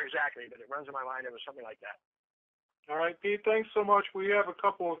remember exactly, but it runs in my mind it was something like that. All right, Pete, thanks so much. We have a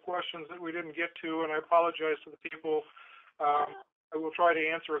couple of questions that we didn't get to, and I apologize to the people. I will try to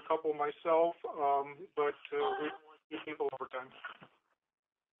answer a couple myself, but we need people over time.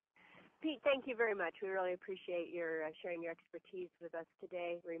 Pete, thank you very much. We really appreciate your sharing your expertise with us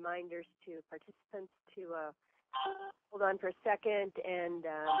today. Reminders to participants to hold on for a second and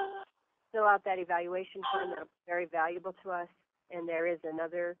fill out that evaluation form. That's very valuable to us. And there is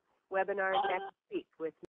another webinar next week with